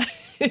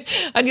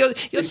 and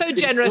you're so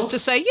generous to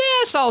say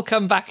yes, I'll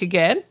come back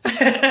again.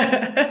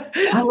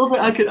 I love it.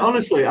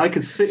 I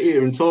could sit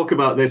here and talk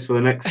about this for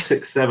the next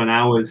 6-7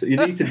 hours. You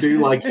need to do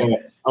like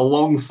a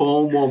long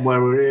form one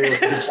where we're here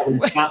just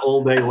having chat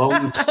all day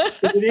long.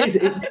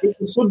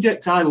 It's a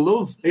subject I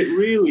love. It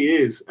really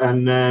is,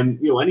 and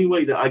any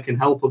way that I can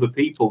help other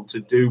people to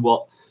do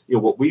what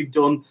we've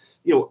done.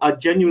 I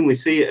genuinely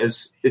see it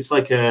as it's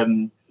like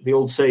the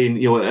old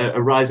saying,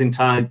 a rising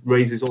tide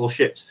raises all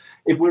ships.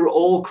 If we're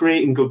all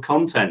creating good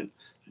content,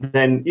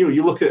 then,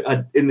 you look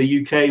at, in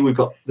the UK, we've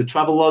got the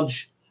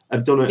Travelodge.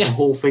 I've done a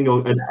whole thing,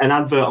 an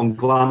advert on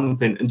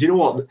glamping. And do you know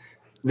what?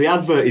 The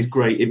advert is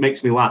great. It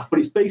makes me laugh. But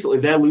it's basically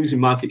they're losing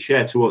market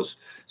share to us.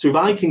 So if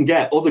I can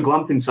get other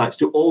glamping sites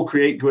to all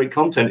create great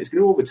content, it's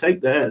going to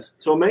overtake theirs.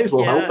 So I may as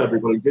well help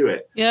everybody do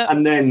it. Yeah.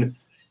 And then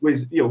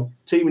with,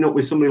 teaming up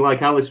with somebody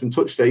like Alice from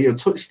TouchStay,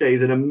 TouchStay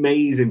is an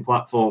amazing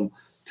platform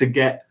to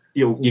get,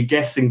 your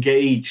guests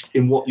engaged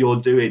in what you're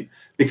doing.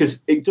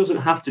 Because it doesn't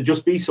have to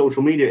just be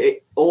social media.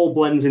 It all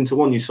blends into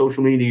one. Your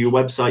social media, your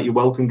website, your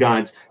welcome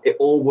guides. It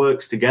all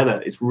works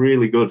together. It's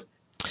really good.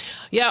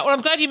 Yeah, well,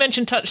 I'm glad you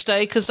mentioned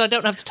TouchStay because I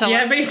don't have to tell.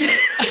 Yeah, me too.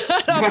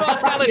 I've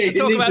asked Alice to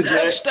talk about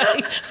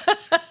TouchStay.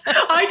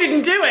 I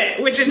didn't do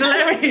it, which is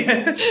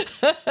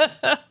hilarious.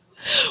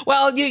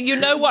 Well, you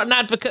know what an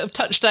advocate of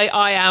TouchStay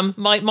I am.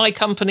 My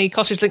company,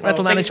 Cottage Link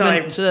Rental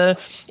Management,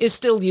 is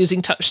still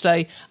using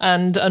TouchStay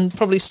and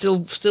probably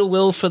still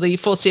will for the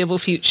foreseeable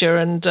future.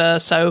 And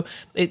so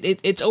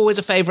it's always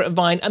a favourite of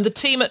mine. And the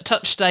team at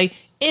TouchStay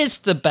is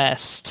the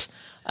best.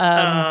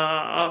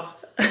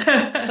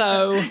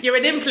 So you're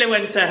an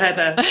influencer,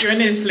 Heather. You're an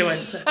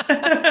influencer.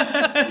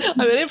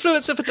 I'm an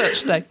influencer for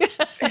TouchStay.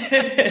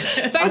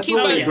 Thank you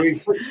both.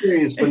 TouchStay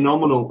is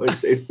phenomenal.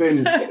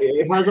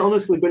 It has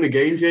honestly been a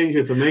game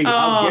changer for me.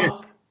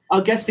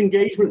 Our guest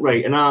engagement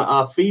rate and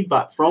our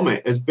feedback from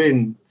it has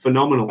been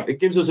phenomenal. It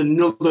gives us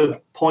another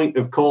point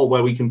of call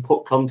where we can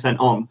put content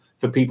on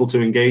for people to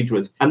engage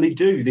with. And they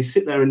do. They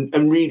sit there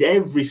and read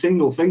every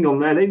single thing on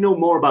there. They know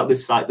more about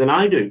this site than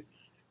I do.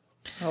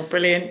 Oh,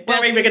 brilliant.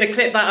 Derry, we're going to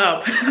clip that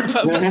up.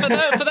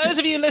 For those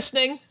of you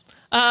listening,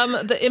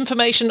 the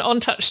information on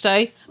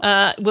TouchStay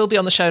will be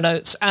on the show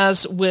notes,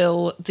 as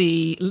will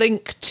the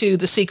link to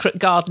the Secret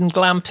Garden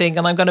Glamping.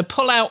 And I'm going to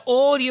pull out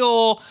all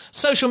your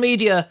social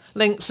media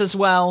links as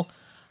well,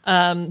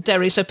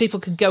 Derry, so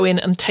people can go in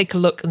and take a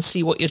look and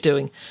see what you're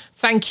doing.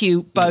 Thank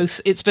you both.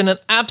 It's been an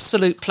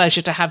absolute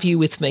pleasure to have you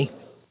with me.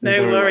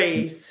 No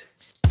worries.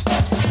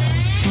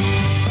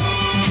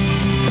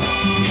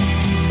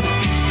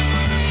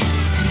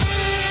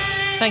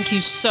 Thank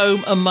you so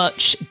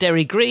much,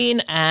 Derry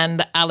Green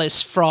and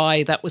Alice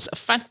Fry. That was a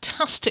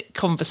fantastic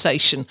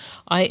conversation.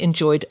 I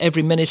enjoyed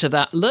every minute of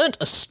that, learnt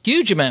a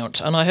huge amount,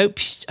 and I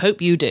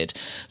hope you did.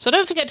 So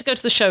don't forget to go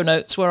to the show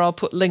notes where I'll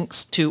put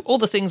links to all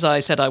the things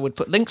I said I would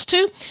put links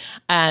to,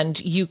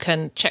 and you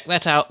can check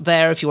that out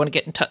there if you want to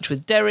get in touch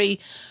with Derry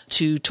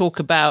to talk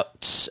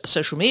about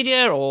social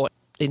media or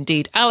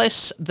indeed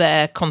Alice.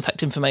 Their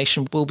contact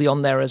information will be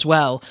on there as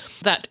well.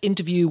 That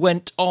interview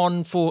went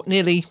on for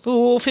nearly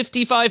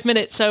 55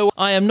 minutes, so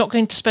I am not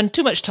going to spend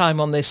too much time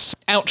on this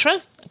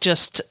outro.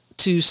 Just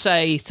to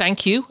say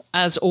thank you,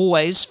 as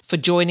always, for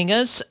joining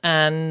us,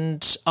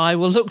 and I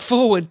will look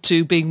forward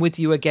to being with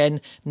you again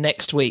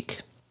next week.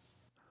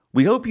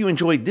 We hope you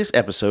enjoyed this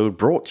episode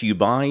brought to you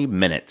by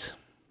Minute.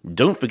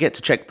 Don't forget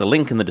to check the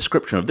link in the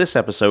description of this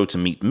episode to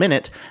meet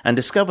Minute and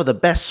discover the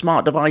best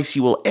smart device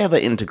you will ever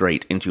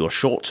integrate into your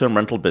short-term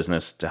rental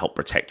business to help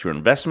protect your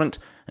investment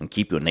and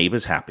keep your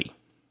neighbors happy.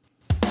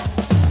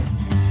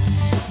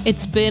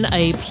 It's been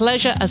a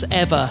pleasure as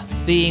ever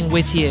being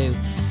with you.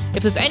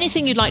 If there's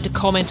anything you'd like to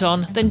comment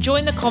on, then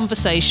join the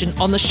conversation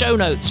on the show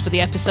notes for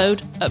the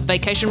episode at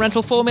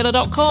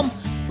vacationrentalformula.com.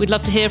 We'd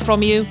love to hear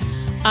from you,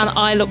 and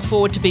I look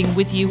forward to being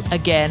with you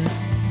again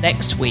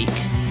next week.